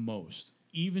hate the most,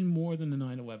 even more than the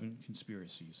 9/11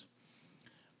 conspiracies,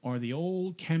 are the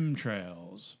old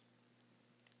chemtrails.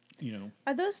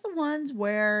 Are those the ones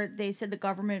where they said the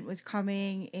government was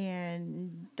coming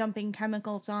and dumping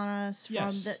chemicals on us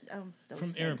Yes, from those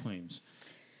from things. airplanes?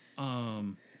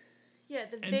 Yeah,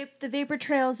 the vapor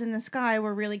trails in the sky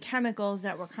were really chemicals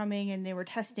that were coming and they were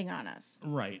testing on us.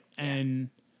 Right. Yeah. And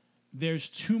there's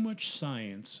too much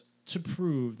science to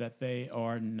prove that they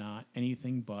are not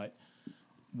anything but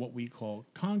what we call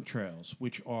contrails,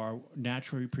 which are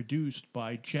naturally produced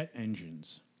by jet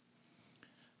engines.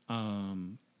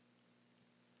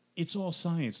 It's all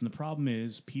science, and the problem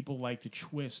is people like to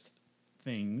twist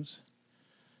things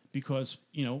because,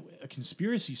 a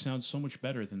conspiracy sounds so much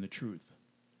better than the truth.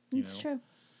 It's true.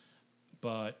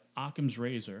 But Occam's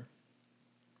razor,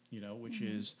 which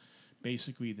is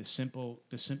basically the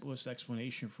simplest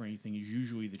explanation for anything is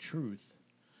usually the truth.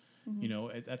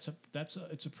 It's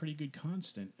a pretty good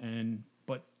constant.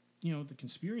 But the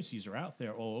conspiracies are out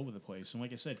there all over the place. And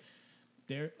like I said,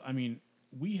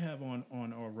 we have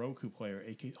on our Roku player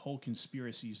a whole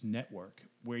conspiracies network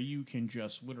where you can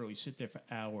just literally sit there for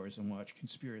hours and watch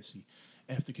conspiracy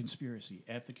after conspiracy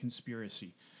after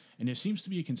conspiracy. And there seems to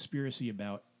be a conspiracy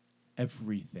about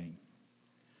everything.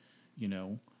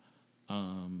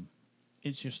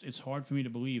 It's hard for me to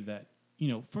believe that,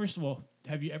 first of all,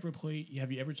 have you ever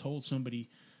told somebody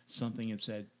something and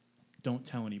said, don't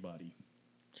tell anybody?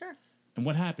 Sure. And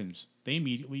what happens? They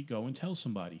immediately go and tell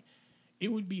somebody.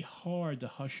 It would be hard to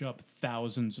hush up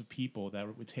thousands of people that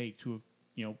it would take to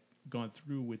have, gone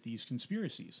through with these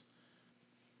conspiracies.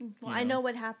 Well, I know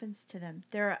what happens to them.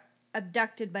 They're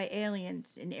abducted by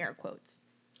aliens, in air quotes.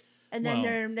 And then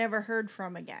they're never heard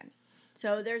from again.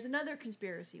 So there's another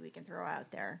conspiracy we can throw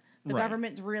out there. The Right.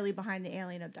 government's really behind the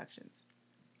alien abductions.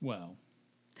 Well,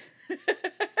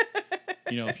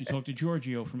 if you talk to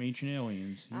Giorgio from Ancient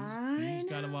Aliens, he's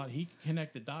got a lot. He can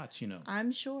connect the dots,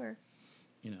 I'm sure.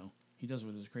 He does it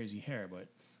with his crazy hair. But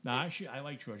no, actually, I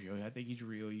like Giorgio. I think he's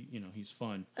really, he's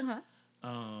fun. Uh-huh.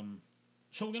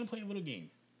 So we're going to play a little game.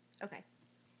 Okay.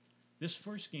 This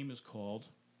first game is called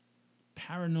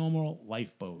Paranormal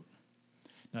Lifeboat.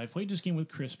 Now, I've played this game with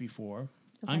Chris before.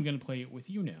 Okay. I'm going to play it with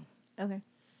you now. Okay.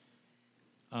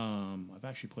 I've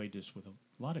actually played this with a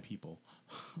lot of people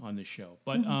on this show.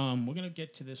 But we're going to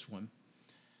get to this one.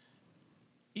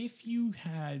 If you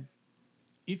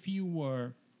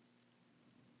were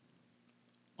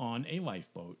on a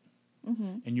lifeboat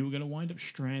and you were going to wind up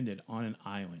stranded on an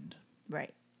island,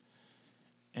 Right.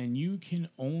 and you can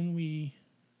only,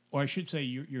 or I should say,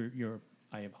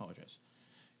 I apologize.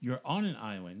 You're on an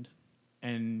island,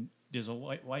 and there's a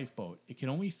lifeboat. It can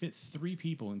only fit 3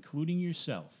 people, including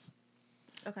yourself.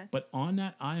 Okay. But on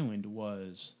that island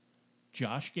was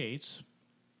Josh Gates,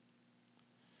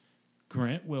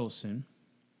 Grant Wilson,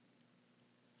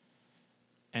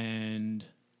 and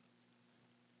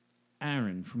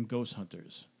Aaron from Ghost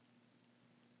Hunters.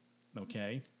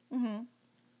 Okay? Mm-hmm.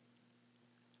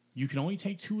 You can only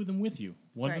take 2 of them with you.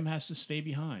 One of Right. them has to stay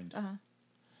behind. Uh-huh.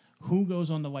 Who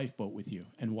goes on the lifeboat with you,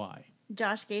 and why?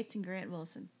 Josh Gates and Grant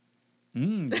Wilson.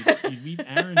 You leave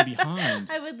Aaron behind.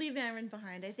 I would leave Aaron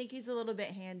behind. I think he's a little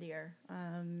bit handier.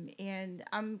 And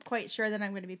I'm quite sure that I'm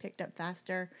going to be picked up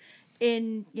faster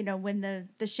when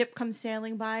the ship comes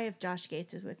sailing by if Josh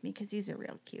Gates is with me, because he's a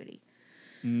real cutie.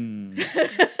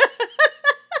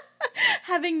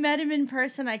 Having met him in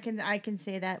person, I can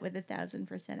say that with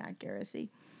 1,000% accuracy.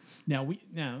 Now,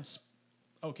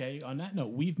 okay, on that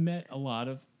note, we've met a lot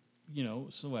of,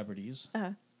 celebrities.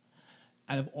 Uh-huh.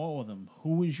 Out of all of them,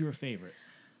 who is your favorite?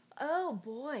 Oh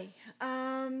boy.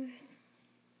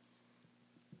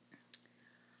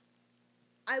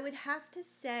 I would have to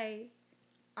say,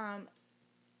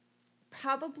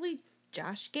 probably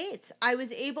Josh Gates. I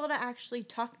was able to actually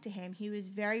talk to him. He was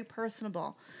very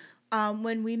personable.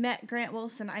 When we met Grant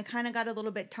Wilson, I kind of got a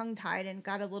little bit tongue-tied and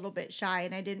got a little bit shy,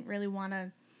 and I didn't really want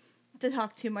to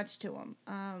talk too much to him.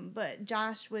 But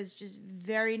Josh was just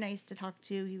very nice to talk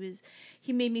to.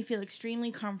 He made me feel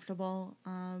extremely comfortable.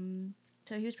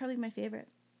 So he was probably my favorite.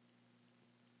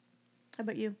 How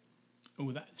about you?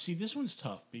 Oh, see, this one's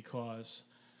tough because,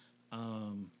 as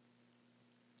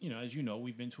you know,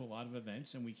 we've been to a lot of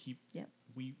events, and we keep Yep.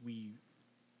 we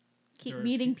Keep there are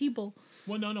meeting people.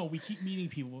 Well, no, we keep meeting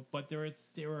people, but there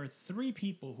are three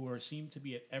people who seem to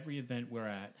be at every event we're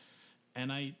at,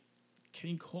 and I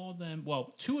can call them.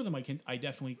 Well, two of them I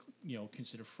definitely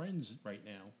consider friends right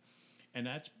now, and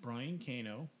that's Brian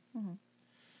Cano,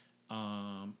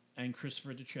 and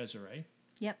Christopher DeCesare.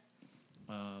 Yep.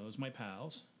 Those are my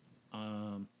pals.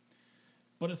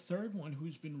 But a third one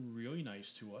who's been really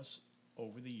nice to us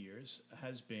over the years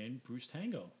has been Bruce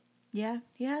Tango. Yeah,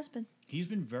 he has been. He's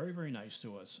been very, very nice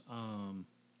to us.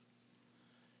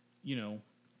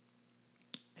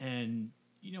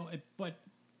 But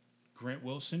Grant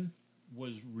Wilson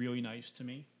was really nice to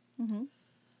me. Mm-hmm.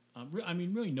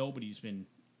 Really nobody's been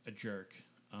a jerk.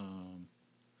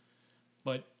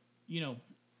 But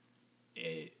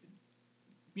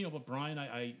Brian,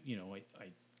 I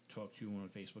talk to him on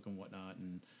Facebook and whatnot,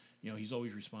 and he's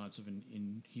always responsive,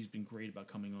 and he's been great about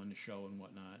coming on the show and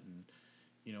whatnot, and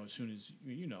as soon as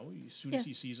as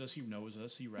he sees us, he knows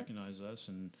us, he recognizes us,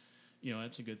 and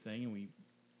that's a good thing. And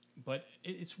but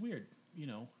it's weird,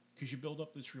 because you build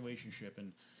up this relationship,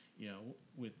 and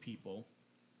with people,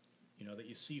 that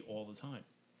you see all the time.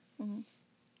 Mm-hmm.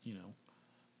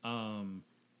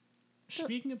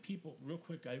 Speaking of people, real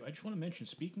quick, I just want to mention,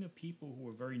 speaking of people who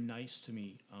were very nice to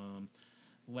me,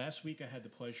 last week I had the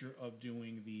pleasure of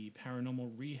doing the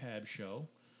Paranormal Rehab show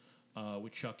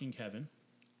with Chuck and Kevin.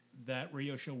 That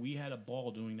radio show, we had a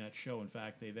ball doing that show. In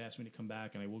fact, they've asked me to come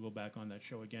back, and I will go back on that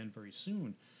show again very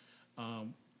soon.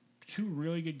 Two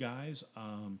really good guys.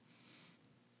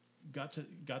 Got to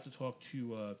talk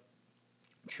to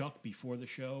Chuck before the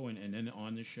show and then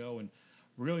on the show, and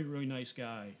really, really nice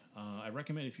guy. I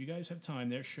recommend, if you guys have time,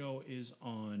 their show is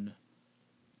on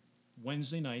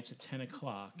Wednesday nights at 10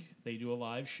 o'clock. They do a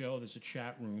live show. There's a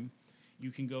chat room. You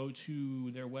can go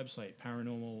to their website,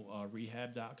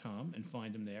 paranormalrehab.com, and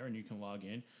find them there, and you can log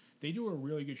in. They do a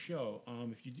really good show.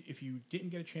 If you didn't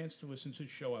get a chance to listen to the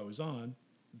show I was on,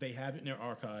 they have it in their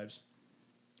archives.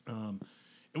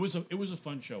 It was a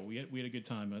fun show. We had a good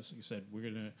time. As I said, we're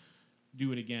gonna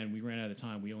do it again. We ran out of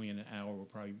time. We only had an hour. We're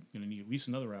probably gonna need at least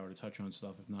another hour to touch on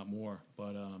stuff, if not more.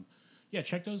 But yeah,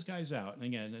 check those guys out. And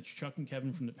again, that's Chuck and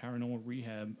Kevin from the Paranormal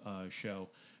Rehab show.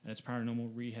 And it's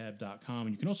paranormalrehab.com.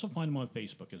 And you can also find them on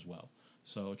Facebook as well.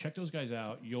 So check those guys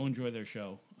out. You'll enjoy their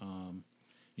show.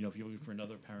 If you're looking for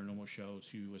another paranormal show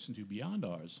to listen to beyond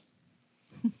ours.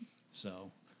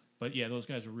 But yeah, those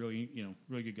guys are really,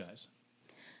 really good guys.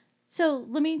 So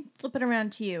let me flip it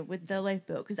around to you with the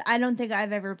lifeboat, because I don't think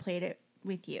I've ever played it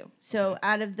with you. So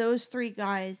out of those three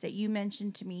guys that you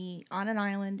mentioned to me on an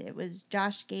island, it was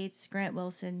Josh Gates, Grant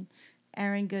Wilson,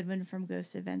 Aaron Goodwin from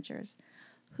Ghost Adventures.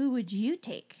 Who would you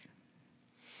take?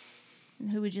 And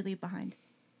who would you leave behind?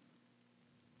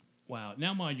 Wow.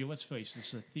 Now, mind you, let's face it,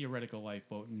 this is a theoretical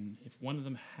lifeboat, and if one of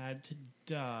them had to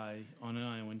die on an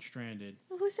island stranded...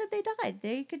 Well, who said they died?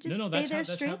 They could just stay there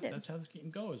stranded. That's how this game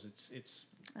goes. It's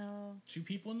two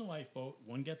people in the lifeboat,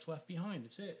 one gets left behind.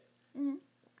 That's it. Mm-hmm.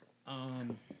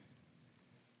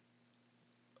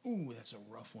 Ooh, that's a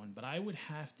rough one, but I would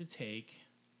have to take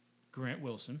Grant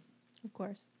Wilson. Of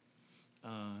course.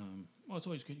 Well, it's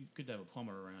always good to have a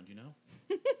plumber around,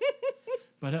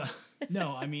 But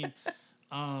no, I mean,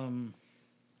 and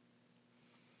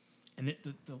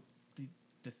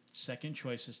the second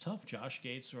choice is tough: Josh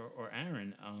Gates or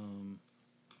Aaron.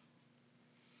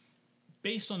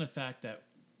 Based on the fact that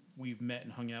we've met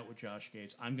and hung out with Josh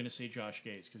Gates, I'm going to say Josh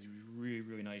Gates because he was really,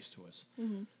 really nice to us.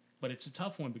 Mm-hmm. But it's a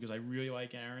tough one because I really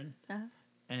like Aaron. Uh-huh.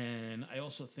 And I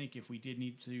also think if we did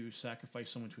need to sacrifice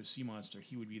someone to a sea monster,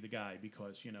 he would be the guy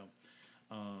because,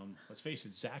 let's face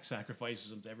it, Zach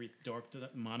sacrifices him to every dark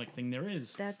demonic thing there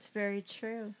is. That's very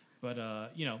true. But,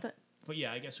 but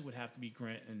yeah, I guess it would have to be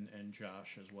Grant and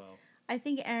Josh as well. I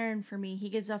think Aaron, for me, he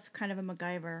gives off kind of a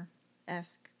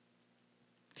MacGyver-esque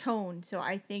tone. So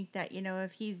I think that,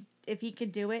 if he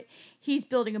could do it, he's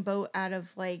building a boat out of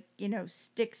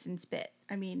sticks and spit.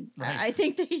 I mean, right. I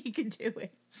think that he could do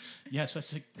it. Yes,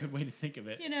 that's a good way to think of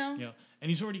it. And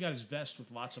he's already got his vest with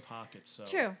lots of pockets. So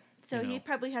true. So he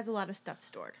probably has a lot of stuff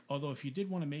stored. Although if you did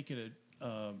want to make it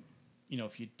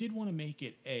if you did want to make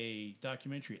it a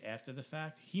documentary after the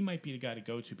fact, he might be the guy to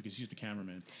go to because he's the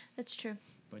cameraman. That's true.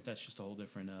 But that's just a whole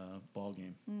different ball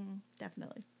game.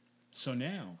 Definitely. So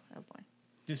now, Oh boy.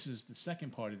 this is the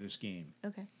second part of this game.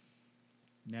 Okay.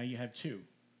 Now you have two.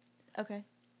 Okay.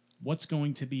 What's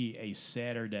going to be a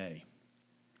sadder day?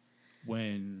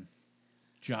 When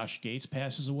Josh Gates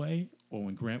passes away or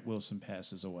when Grant Wilson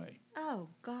passes away? Oh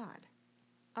God.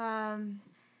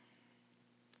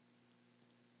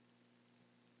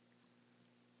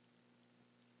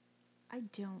 I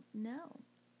don't know.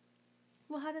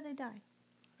 Well, how do they die?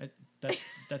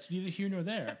 That's neither here nor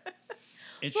there.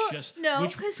 It's Well, just no,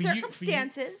 which- because for you-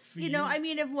 circumstances. for you know, I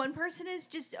mean, if one person is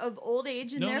just of old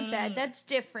age in No, their no, no, bed, no. that's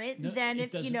different No, than it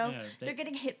if doesn't matter. they're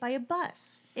getting hit by a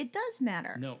bus. It does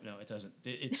matter. No, it doesn't.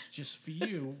 It's just for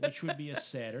you, which would be a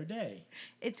sadder day.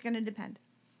 It's going to depend.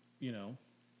 You know.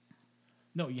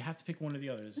 No, you have to pick one or the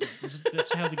other.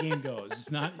 That's how the game goes.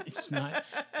 It's not.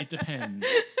 It depends.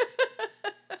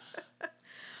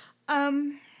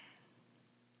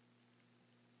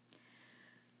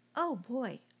 Oh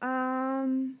boy.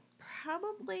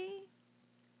 Probably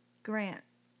Grant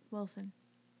Wilson.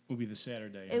 Will be the sadder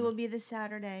day. It will be the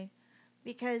Saturday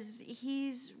because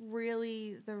he's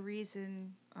really the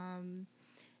reason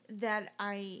that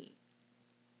I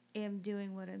am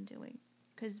doing what I'm doing.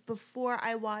 Because before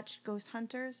I watched Ghost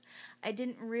Hunters, I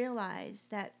didn't realize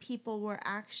that people were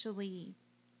actually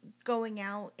going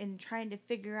out and trying to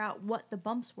figure out what the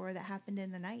bumps were that happened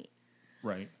in the night.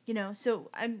 Right. You know,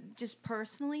 so I'm just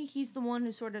personally, he's the one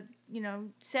who sort of,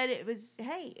 said it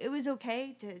was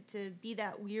okay to be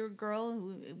that weird girl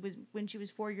who was, when she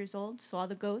was 4 years old, saw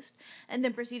the ghost, and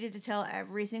then proceeded to tell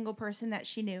every single person that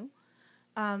she knew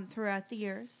throughout the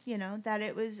years, that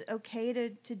it was okay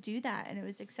to do that and it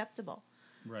was acceptable.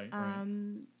 Right.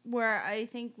 Where I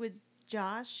think with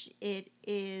Josh, it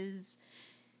is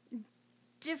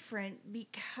different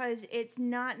because it's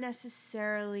not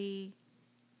necessarily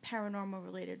paranormal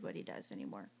related what he does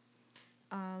anymore.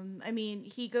 I mean,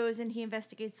 he goes and he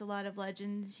investigates a lot of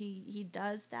legends. He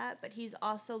does that, but he's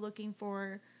also looking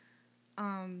for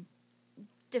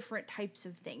different types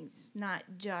of things, not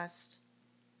just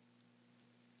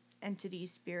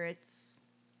entities, spirits,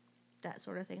 that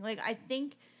sort of thing. Like, I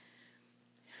think,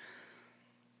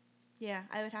 yeah,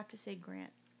 I would have to say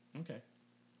Grant. Okay.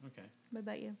 What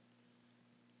about you?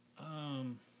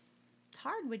 It's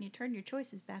hard when you turn your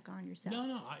choices back on yourself.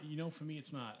 No. For me,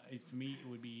 it's not. For me, it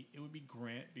would be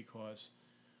Grant because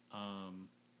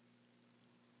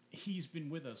he's been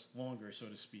with us longer, so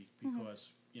to speak. Because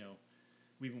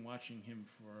we've been watching him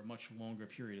for a much longer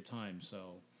period of time.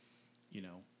 So,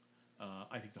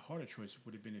 I think the harder choice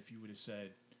would have been if you would have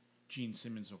said Gene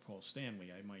Simmons or Paul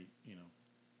Stanley. I might,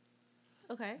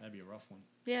 Okay. that'd be a rough one.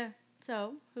 Yeah.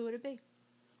 So, who would it be?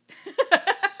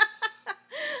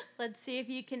 Let's see if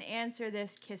you can answer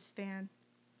this, Kiss fan.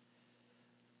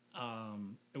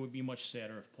 It would be much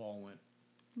sadder if Paul went.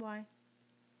 Why?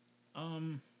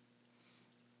 I'm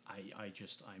a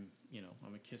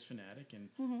Kiss fanatic, and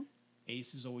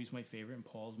Ace is always my favorite, and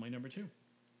Paul's my number 2.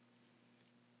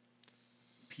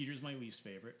 Peter's my least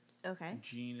favorite. Okay.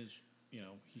 Gene is,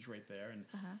 he's right there, and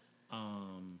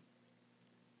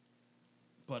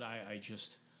but I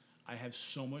have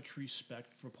so much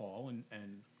respect for Paul,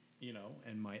 and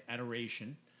my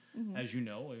adoration. As you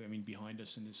know, I mean, behind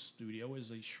us in this studio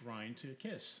is a shrine to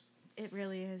Kiss. It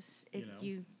really is. If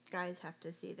you guys have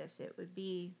to see this, it would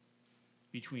be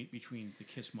between the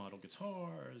Kiss model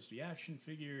guitars, the action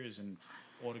figures, and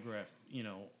autographed,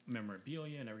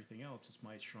 memorabilia and everything else. It's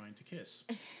my shrine to Kiss.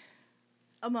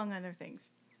 among other things.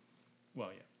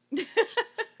 Well, yeah.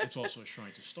 It's also a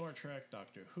shrine to Star Trek,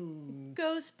 Doctor Who,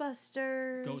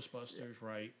 Ghostbusters.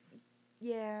 right?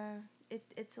 Yeah,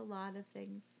 it's a lot of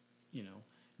things.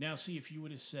 Now, see, if you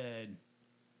would have said,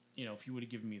 if you would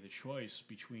have given me the choice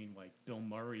between, like, Bill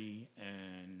Murray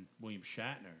and William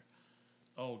Shatner,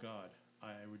 oh, God,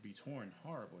 I would be torn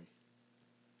horribly.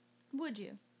 Would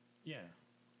you? Yeah.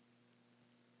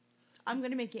 I'm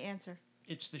going to make you answer.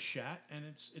 It's the Shat, and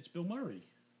it's Bill Murray.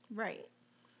 Right.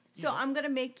 So I'm going to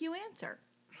make you answer.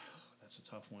 That's a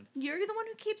tough one. You're the one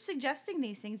who keeps suggesting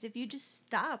these things. If you just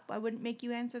stop, I wouldn't make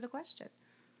you answer the question.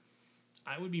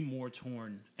 I would be more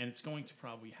torn, and it's going to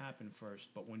probably happen first,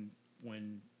 but when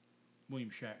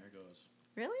William Shatner goes.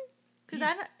 Really?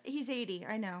 Because he's 80,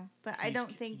 I know, but I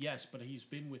don't think... Yes, but he's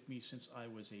been with me since I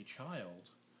was a child.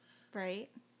 Right.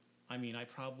 I mean, I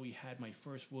probably had my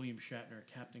first William Shatner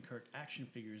Captain Kirk action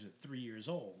figures at 3 years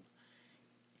old.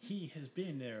 He has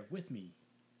been there with me.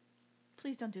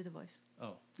 Please don't do the voice.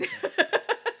 Oh. Okay.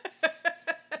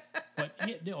 But,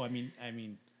 yeah, no, I mean,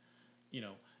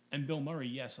 And Bill Murray,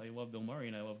 yes, I love Bill Murray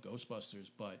and I love Ghostbusters,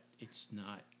 but it's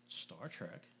not Star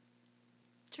Trek.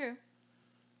 True.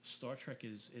 Star Trek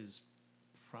is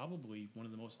probably one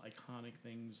of the most iconic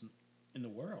things in the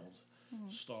world.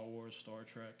 Star Wars, Star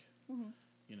Trek,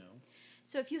 you know.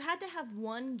 So if you had to have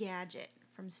one gadget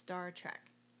from Star Trek,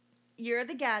 you're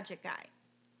the gadget guy.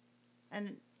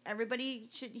 And everybody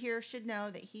should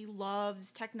know that he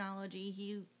loves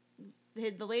technology.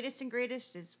 The latest and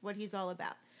greatest is what he's all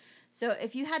about. So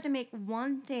if you had to make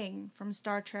one thing from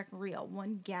Star Trek real,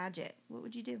 one gadget, what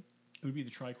would you do? It would be the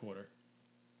tricorder.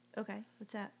 Okay,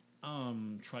 what's that?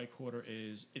 Tricorder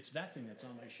it's that thing that's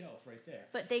on my shelf right there.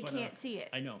 But they can't see it.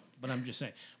 I know, but I'm just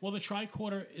saying. Well, the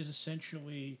tricorder is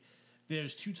essentially,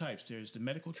 there's two types. There's the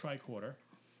medical tricorder,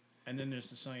 and then there's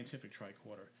the scientific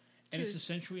tricorder. And it's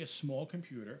essentially a small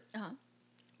computer,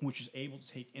 which is able to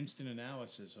take instant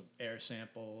analysis of air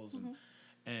samples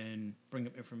and bring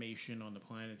up information on the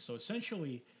planet. So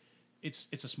essentially, it's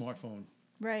a smartphone.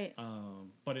 Right.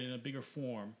 But in a bigger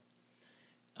form.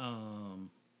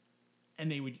 And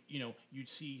they would, you'd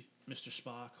see Mr.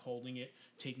 Spock holding it,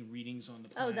 taking readings on the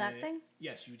planet. Oh, that thing?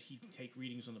 Yes, he'd take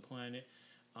readings on the planet.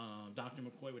 Dr.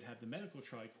 McCoy would have the medical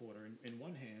tricorder in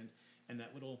one hand and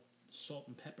that little salt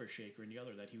and pepper shaker in the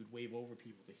other that he would wave over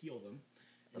people to heal them.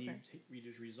 And he would read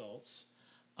his results.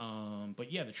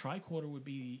 But yeah, the tricorder would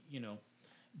be,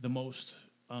 the most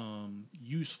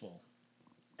useful.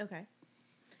 Okay.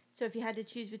 So if you had to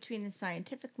choose between the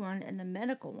scientific one and the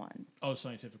medical one. Oh,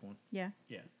 scientific one. Yeah?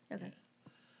 Yeah. Okay. Yeah.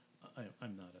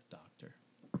 I'm not a doctor.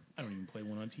 I don't even play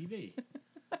one on TV.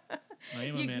 I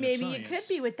am a man maybe of science. you could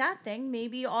be with that thing.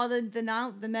 Maybe all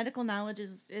the medical knowledge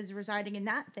is residing in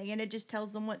that thing, and it just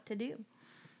tells them what to do.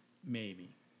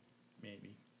 Maybe.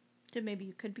 So maybe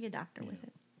you could be a doctor with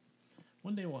it.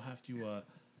 One day we'll have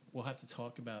to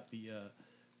talk about the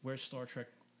where Star Trek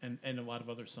and a lot of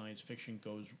other science fiction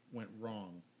went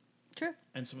wrong. True.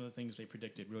 And some of the things they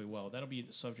predicted really well. That'll be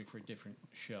the subject for a different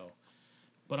show.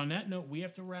 But on that note, we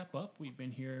have to wrap up. We've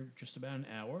been here just about an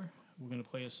hour. We're going to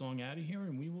play a song out of here,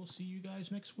 and we will see you guys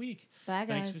next week. Bye, guys.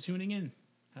 Thanks for tuning in.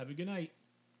 Have a good night.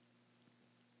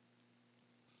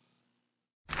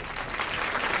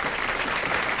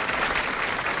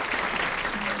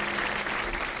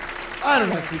 I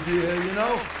don't have to be here,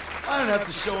 I don't have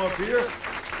to show up here.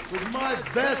 With my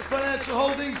vast financial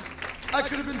holdings, I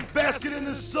could have been basking in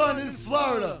the sun in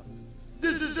Florida.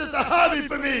 This is just a hobby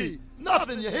for me.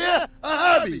 Nothing, you hear? A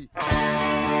hobby.